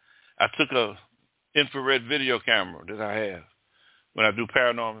come. I took a infrared video camera that I have. When I do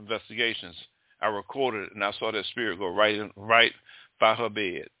paranormal investigations, I recorded it, and I saw that spirit go right by her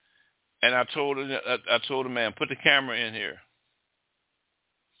bed. And I told the man, put the camera in here.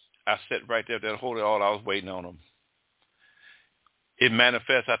 I sat right there that whole all I was waiting on him. It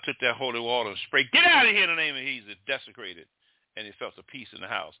manifests. I took that holy water and sprayed, get out of here in the name of Jesus, desecrated. And he felt a peace in the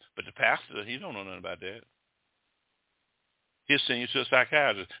house. But the pastor, he don't know nothing about that. He'll send you to a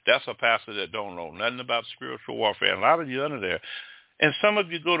psychiatrist. That's a pastor that don't know nothing about spiritual warfare. And a lot of you under there. And some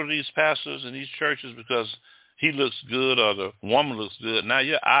of you go to these pastors and these churches because he looks good or the woman looks good. Now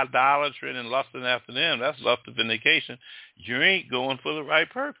you're idolatry and lusting after them. That's lust of vindication. You ain't going for the right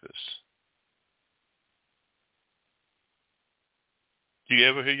purpose. Do you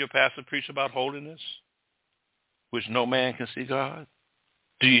ever hear your pastor preach about holiness, which no man can see God?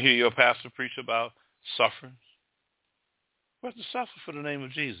 Do you hear your pastor preach about suffering? What's to suffer for the name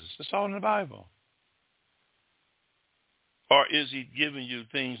of Jesus? It's all in the Bible. Or is he giving you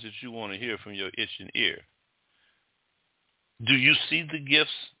things that you want to hear from your itching ear? Do you see the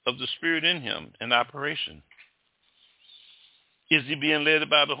gifts of the Spirit in him in operation? Is he being led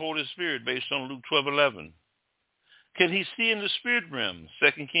by the Holy Spirit based on Luke 12:11? Can he see in the spirit realm,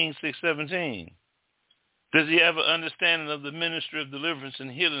 2 Kings 6:17? Does he have an understanding of the ministry of deliverance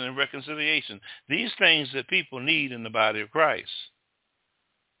and healing and reconciliation? These things that people need in the body of Christ.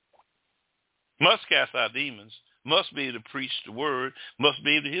 Must cast out demons, must be able to preach the word, must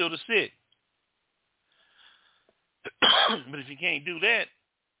be able to heal the sick. But if you can't do that,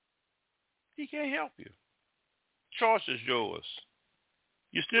 he can't help you. Choice is yours.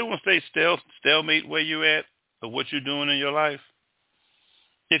 You still want to stay stalemate where you're at or what you're doing in your life?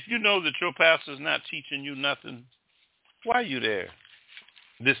 If you know that your pastor's not teaching you nothing, why are you there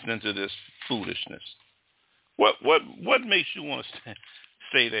listening to this foolishness? What makes you want to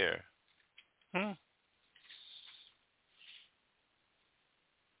stay there?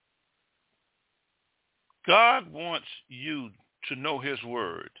 God wants you to know his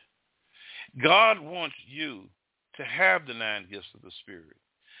word. God wants you to have the 9 gifts of the Spirit.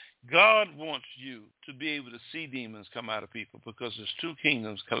 God wants you to be able to see demons come out of people because there's 2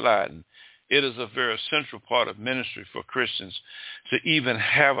 kingdoms colliding. It is a very central part of ministry for Christians to even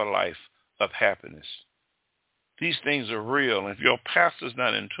have a life of happiness. These things are real, and if your pastor's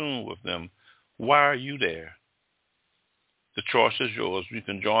not in tune with them, why are you there? The choice is yours. You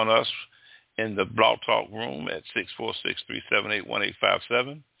can join us in the Blog Talk room at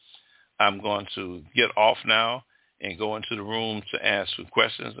 646-378-1857. I'm going to get off now and go into the room to ask some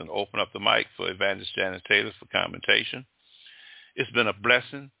questions and open up the mic for Evangelist Janet Taylor for commentation. It's been a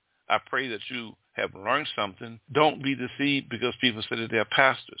blessing. I pray that you have learned something. Don't be deceived because people say that they're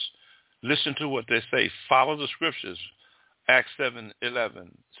pastors. Listen to what they say. Follow the scriptures. Acts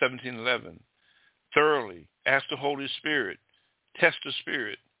 17:11. Thoroughly. Ask the Holy Spirit. Test the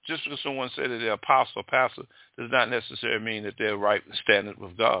Spirit. Just because someone said that they're apostle, pastor, does not necessarily mean that they're right and standing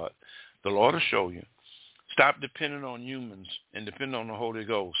with God. The Lord will show you. Stop depending on humans and depend on the Holy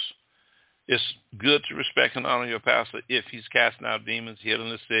Ghost. It's good to respect and honor your pastor if he's casting out demons, healing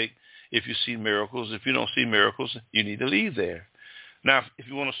the sick, if you see miracles. If you don't see miracles, you need to leave there. Now, if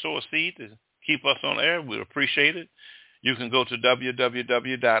you want to sow a seed to keep us on air, we'd appreciate it. You can go to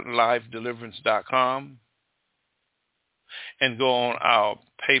www.livedeliverance.com and go on our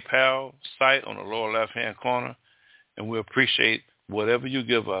PayPal site on the lower left-hand corner, and we appreciate whatever you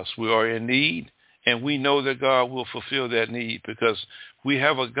give us. We are in need, and we know that God will fulfill that need because we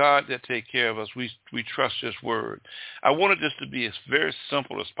have a God that takes care of us. We trust his word. I wanted this to be as very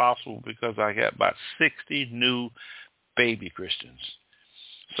simple as possible because I got about 60 new baby Christians.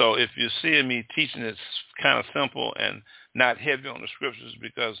 So if you're seeing me teaching, it's kind of simple and not heavy on the scriptures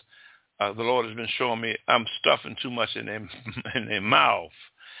because the Lord has been showing me I'm stuffing too much in their mouth,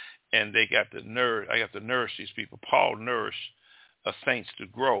 and they got the nerve. I got to nourish these people. Paul nourished saints to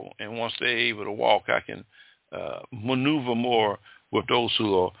grow, and once they're able to walk, I can maneuver more with those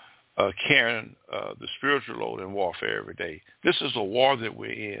who are carrying the spiritual load in warfare every day. This is a war that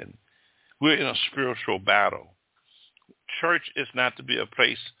we're in. We're in a spiritual battle. Church is not to be a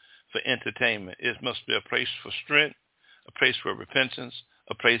place for entertainment. It must be a place for strength, a place for repentance,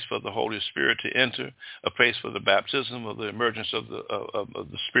 a place for the Holy Spirit to enter, a place for the baptism of the emergence of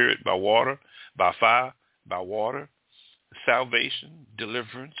the Spirit by water, by fire, by water, salvation,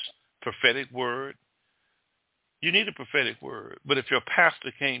 deliverance, prophetic word. You need a prophetic word. But if your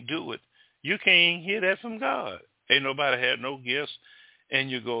pastor can't do it, you can't hear that from God. Ain't nobody had no gifts. And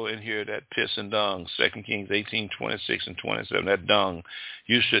you go and hear that piss and dung, 2 Kings 18:26 and 27, that dung.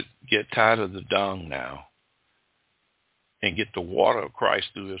 You should get tired of the dung now and get the water of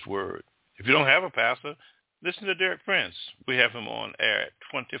Christ through his word. If you don't have a pastor, listen to Derek Prince. We have him on air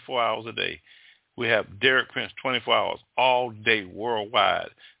 24 hours a day. We have Derek Prince 24 hours all day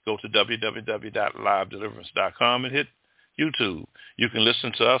worldwide. Go to www.livedeliverance.com and hit YouTube. You can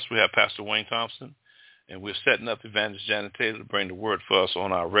listen to us. We have Pastor Wayne Thompson. And we're setting up Evangelist Janet Taylor to bring the word for us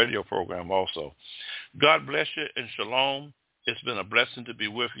on our radio program also. God bless you and shalom. It's been a blessing to be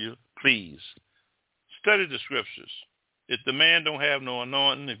with you. Please, study the scriptures. If the man don't have no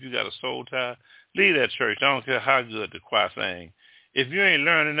anointing, if you got a soul tie, leave that church. I don't care how good the choir sing. If you ain't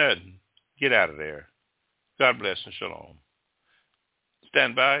learning nothing, get out of there. God bless and shalom.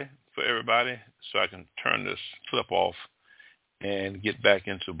 Stand by for everybody so I can turn this flip off and get back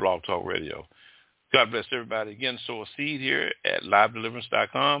into Blog Talk Radio. God bless everybody. Again, sow a seed here at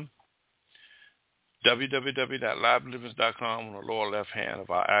livedeliverance.com, www.livedeliverance.com on the lower left hand of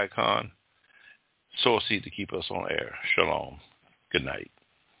our icon. Sow a seed to keep us on air. Shalom. Good night.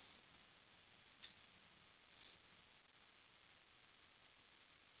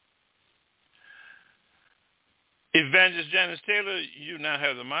 Evangelist Janice Taylor, you now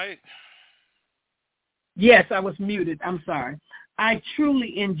have the mic. Yes, I was muted. I'm sorry. I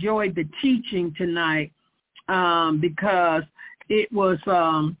truly enjoyed the teaching tonight because it was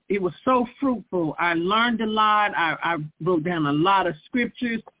so fruitful. I learned a lot. I wrote down a lot of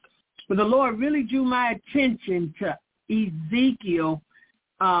scriptures. But the Lord really drew my attention to Ezekiel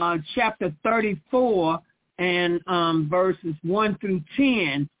chapter 34 and verses 1 through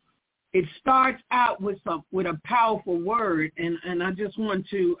 10. It starts out with a powerful word, and I just want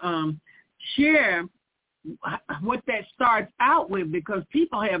to share what that starts out with, because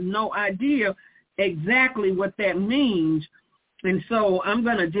people have no idea exactly what that means. And so I'm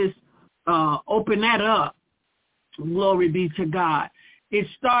going to just open that up. Glory be to God. It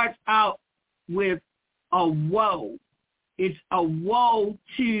starts out with a woe. It's a woe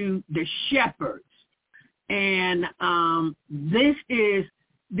to the shepherds. And this is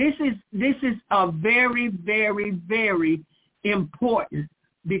a very, very, very important,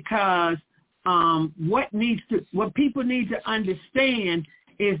 because what people need to understand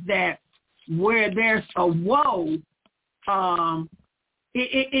is that where there's a woe,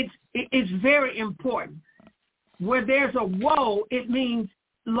 it's very important. Where there's a woe, it means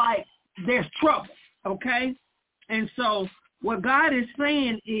like there's trouble, okay? And so what God is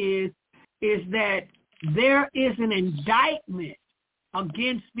saying is that there is an indictment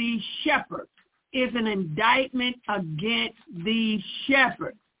against these shepherds, is an indictment against these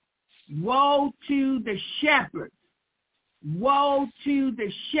shepherds. Woe to the shepherds. Woe to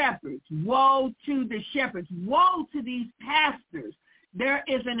the shepherds. Woe to the shepherds. Woe to these pastors. There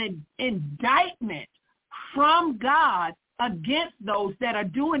is an indictment from God against those that are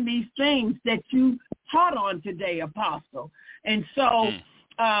doing these things that you taught on today, Apostle. And so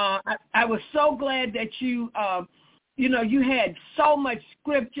I was so glad that you had so much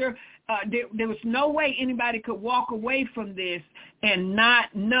scripture. There was no way anybody could walk away from this and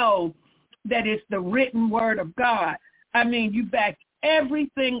not know that it's the written word of God. I mean, you back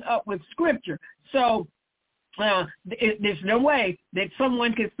everything up with scripture. So there's no way that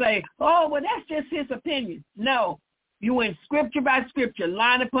someone could say, oh, well, that's just his opinion. No, you went scripture by scripture,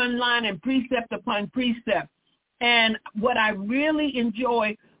 line upon line, and precept upon precept. And what I really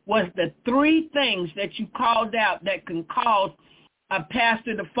enjoyed was the three things that you called out that can cause a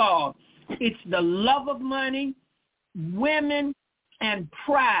pastor to fall. It's the love of money, women, and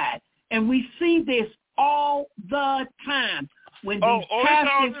pride. And we see this all the time. When these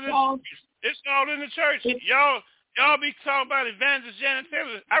pastors fall, it's all in the church. Y'all be talking about Evangelist Janet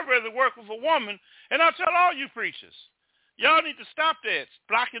Taylor. I'd rather work with a woman, and I tell all you preachers, y'all need to stop that,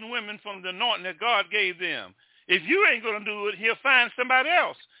 blocking women from the anointing that God gave them. If you ain't going to do it, he'll find somebody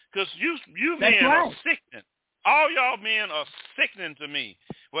else, because you men are sickening. All y'all men are sickening to me.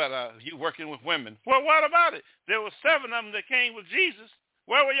 Well, you working with women. Well, what about it? There were 7 of them that came with Jesus.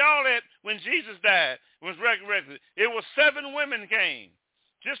 Where were y'all at when Jesus died, was resurrected? It was 7 women came.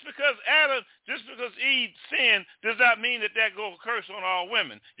 Just because Eve sinned does not mean that goes a curse on all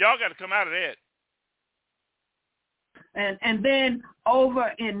women. Y'all got to come out of that. And then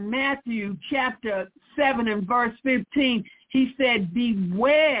over in Matthew chapter 7 and verse 15, he said,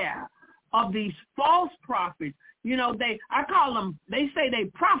 beware of these false prophets. You know, they say they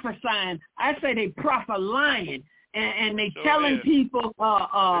prophesying. I say they prophet-lying. And they telling people,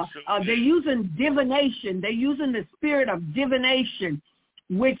 they're using divination. They're using the spirit of divination,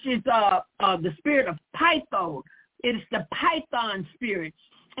 which is the spirit of Python. It's the Python spirit.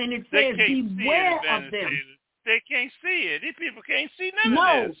 And it says, beware of them. They can't see it. These people can't see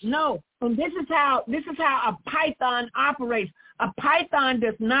none of this. No. And this is how a python operates. A python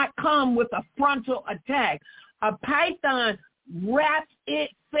does not come with a frontal attack. A python wraps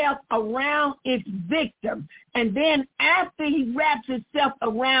itself around its victim. And then after he wraps itself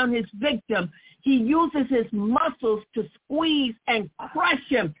around his victim, he uses his muscles to squeeze and crush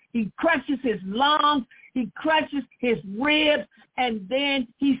him. He crushes his lungs, he crushes his ribs, and then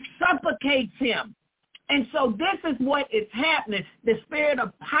he suffocates him. And so this is what is happening. The spirit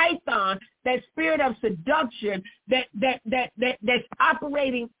of Python, that spirit of seduction that's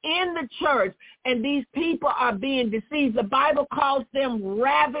operating in the church, and these people are being deceived. The Bible calls them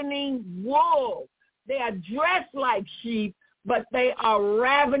ravening wolves. They are dressed like sheep, but they are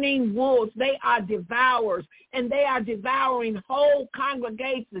ravening wolves. They are devourers, and they are devouring whole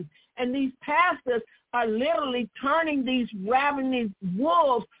congregations. And these pastors are literally turning these ravening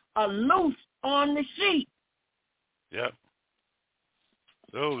wolves loose on the sheep. Yep.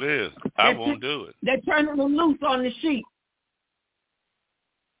 So it is. I won't do it. They're turning them loose on the sheep.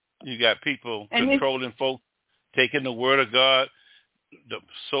 You got people controlling folks, taking the word of God.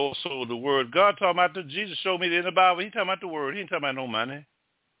 So the word God talking about Jesus showed me in the Bible. He talking about the word. He ain't talking about no money.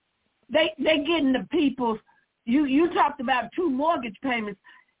 They getting the people's. You talked about 2 mortgage payments.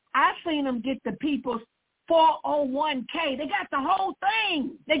 I seen them get the people's 401k. They got the whole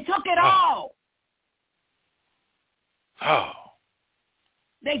thing. They took it all. Oh.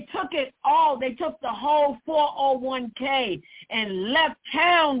 They took it all. They took the whole 401k and left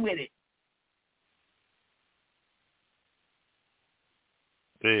town with it.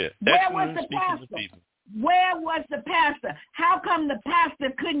 Yeah. Where was the pastor? Where was the pastor? How come the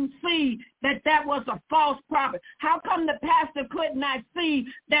pastor couldn't see that was a false prophet? How come the pastor could not see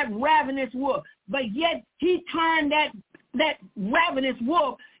that ravenous wolf? But yet he turned that ravenous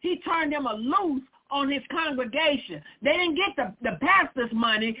wolf, he turned him loose on his congregation. They didn't get the pastor's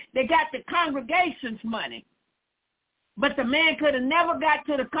money. They got the congregation's money. But the man could have never got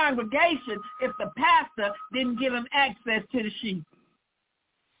to the congregation if the pastor didn't give him access to the sheep.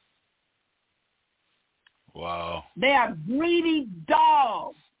 Wow. They are greedy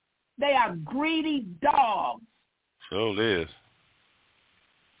dogs. They are greedy dogs. So it is.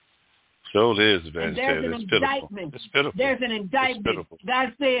 So it is, and there's an indictment. It's pitiful. There's an indictment.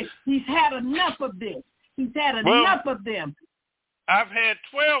 God said he's had enough of this. He's had enough of them. I've had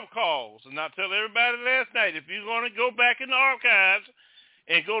 12 calls, and I tell everybody last night, if you're going to go back in the archives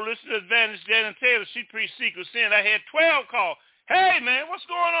and go listen to Advantage Janet Taylor, she preached Secret Sin. I had 12 calls. Hey, man, what's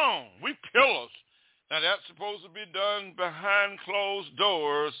going on? We pillars. Now, that's supposed to be done behind closed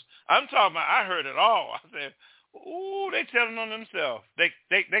doors. I'm talking about, I heard it all. I said, ooh, they telling on themselves. They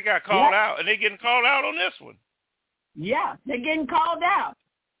got called out, and they getting called out on this one. Yeah, they're getting called out.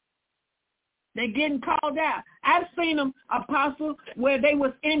 They're getting called out. I've seen them, Apostle, where they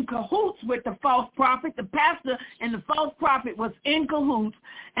was in cahoots with the false prophet. The pastor and the false prophet was in cahoots,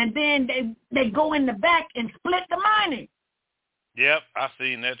 and then they go in the back and split the money. Yep, I've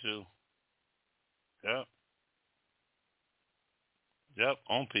seen that too. Yep,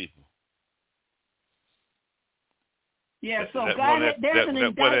 on people. Yeah, so God, there's an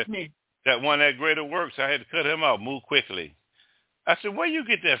indictment. That one that greater works, I had to cut him out, move quickly. I said, where you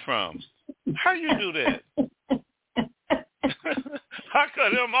get that from? How you do that? I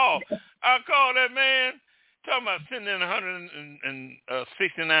cut him off. I called that man, talking about sending in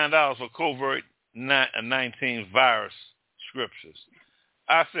 $169 for covert 19 virus scriptures.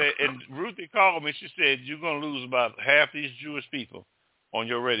 I said, and Ruthie called me. She said, you're going to lose about half these Jewish people on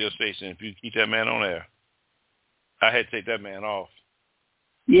your radio station if you keep that man on air. I had to take that man off.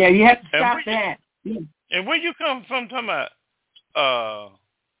 Yeah, you have to stop that. And where you come from talking about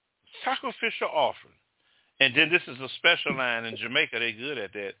sacrificial offering. And then this is a special line in Jamaica. They're good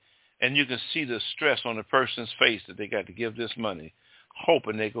at that. And you can see the stress on the person's face that they got to give this money,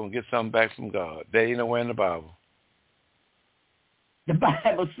 hoping they're going to get something back from God. That ain't nowhere in the Bible. The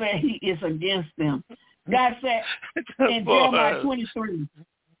Bible said he is against them. God said in Jeremiah 23,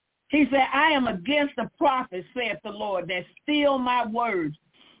 he said, I am against the prophets, saith the Lord, that steal my words,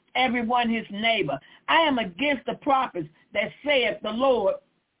 everyone his neighbor. I am against the prophets that saith the Lord,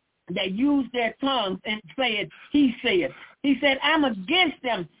 that use their tongues and saith, he said. He said, I'm against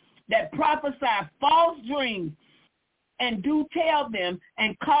them that prophesy false dreams and do tell them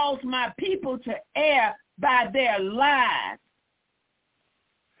and cause my people to err by their lies.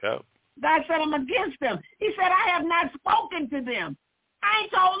 Yep. God said, I'm against them. He said, I have not spoken to them. I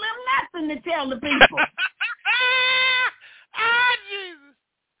ain't told them nothing to tell the people. Jesus.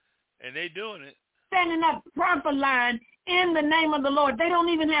 And they doing it. Standing up prophesying in the name of the Lord. They don't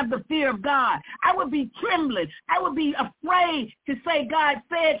even have the fear of God. I would be trembling. I would be afraid to say God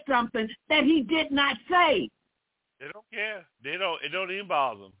said something that he did not say. They don't care. It don't even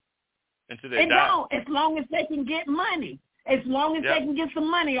bother them until they die. They don't, as long as they can get money. As long as they can get some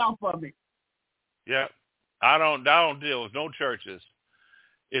money off of it. Yeah. I don't deal with no churches.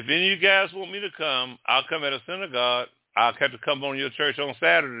 If any of you guys want me to come, I'll come at a synagogue. I'll have to come on your church on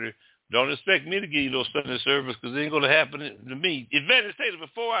Saturday. Don't expect me to give you no Sunday service because it ain't going to happen to me. Evangelist Taylor,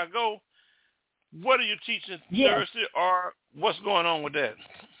 before I go, what are you teaching Thursday, or what's going on with that?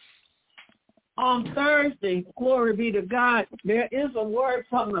 On Thursday, glory be to God, there is a word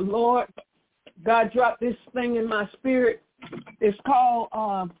from the Lord. God dropped this thing in my spirit. It's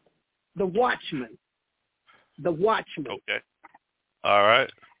called the Watchman. The Watchman. Okay. All right.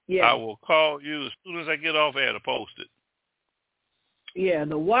 Yeah. I will call you as soon as I get off air to post it. Yeah,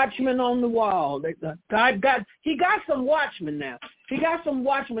 the watchman on the wall. God got some watchmen now. He got some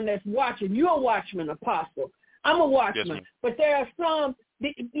watchmen that's watching. You're a watchman, Apostle. I'm a watchman. Yes, but there are some,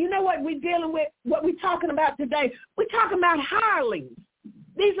 you know what we're dealing with, what we're talking about today? We're talking about hirelings.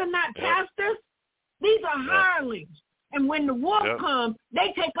 These are not pastors. These are hirelings. And when the wolf comes,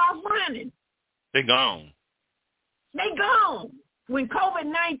 they take off running. They're gone. They gone. When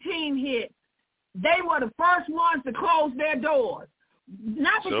COVID-19 hit, they were the first ones to close their doors.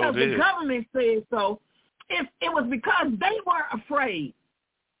 Not because the government said so. It was because they were afraid.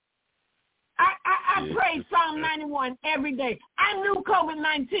 I prayed Psalm 91 every day. I knew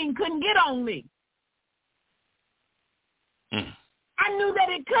COVID-19 couldn't get on me. I knew that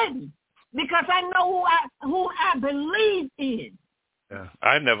it couldn't because I know who I believe in. Yeah.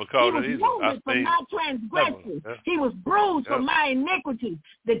 I never called it either. He was wounded for my transgressions. He was bruised for my iniquities.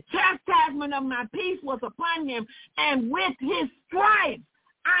 The chastisement of my peace was upon him, and with his stripes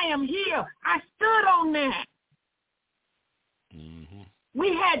I am healed. I stood on that. Mm-hmm.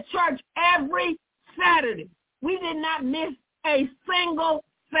 We had church every Saturday. We did not miss a single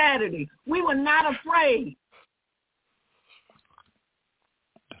Saturday. We were not afraid.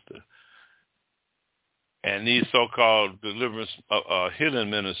 And these so-called deliverance,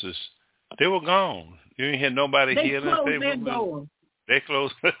 healing ministers, they were gone. You ain't had nobody healing. They closed their doors. They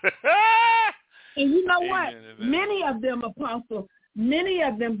closed. And you know what? Many of them, Apostle,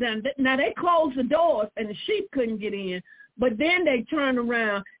 done. Now, they closed the doors and the sheep couldn't get in, but then they turned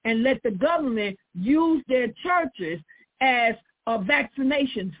around and let the government use their churches as a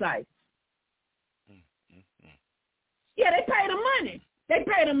vaccination site. Yeah, they pay the money. They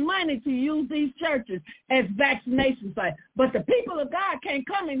pay the money to use these churches as vaccination sites. But the people of God can't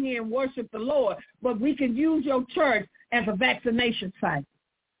come in here and worship the Lord, but we can use your church as a vaccination site.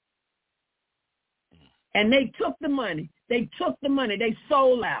 And they took the money. They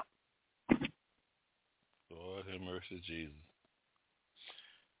sold out. Lord have mercy, Jesus.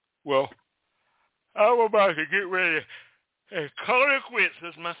 Well, I'm about to get ready and call it quits.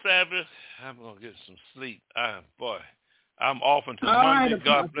 It's my Sabbath. I'm going to get some sleep. I'm off until Monday. Right,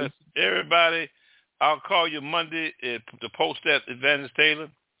 God bless everybody. I'll call you Monday to post that, Evangelist Taylor.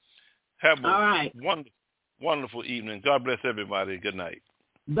 Have a wonderful evening. God bless everybody. Good night.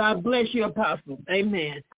 God bless you, Apostle. Amen.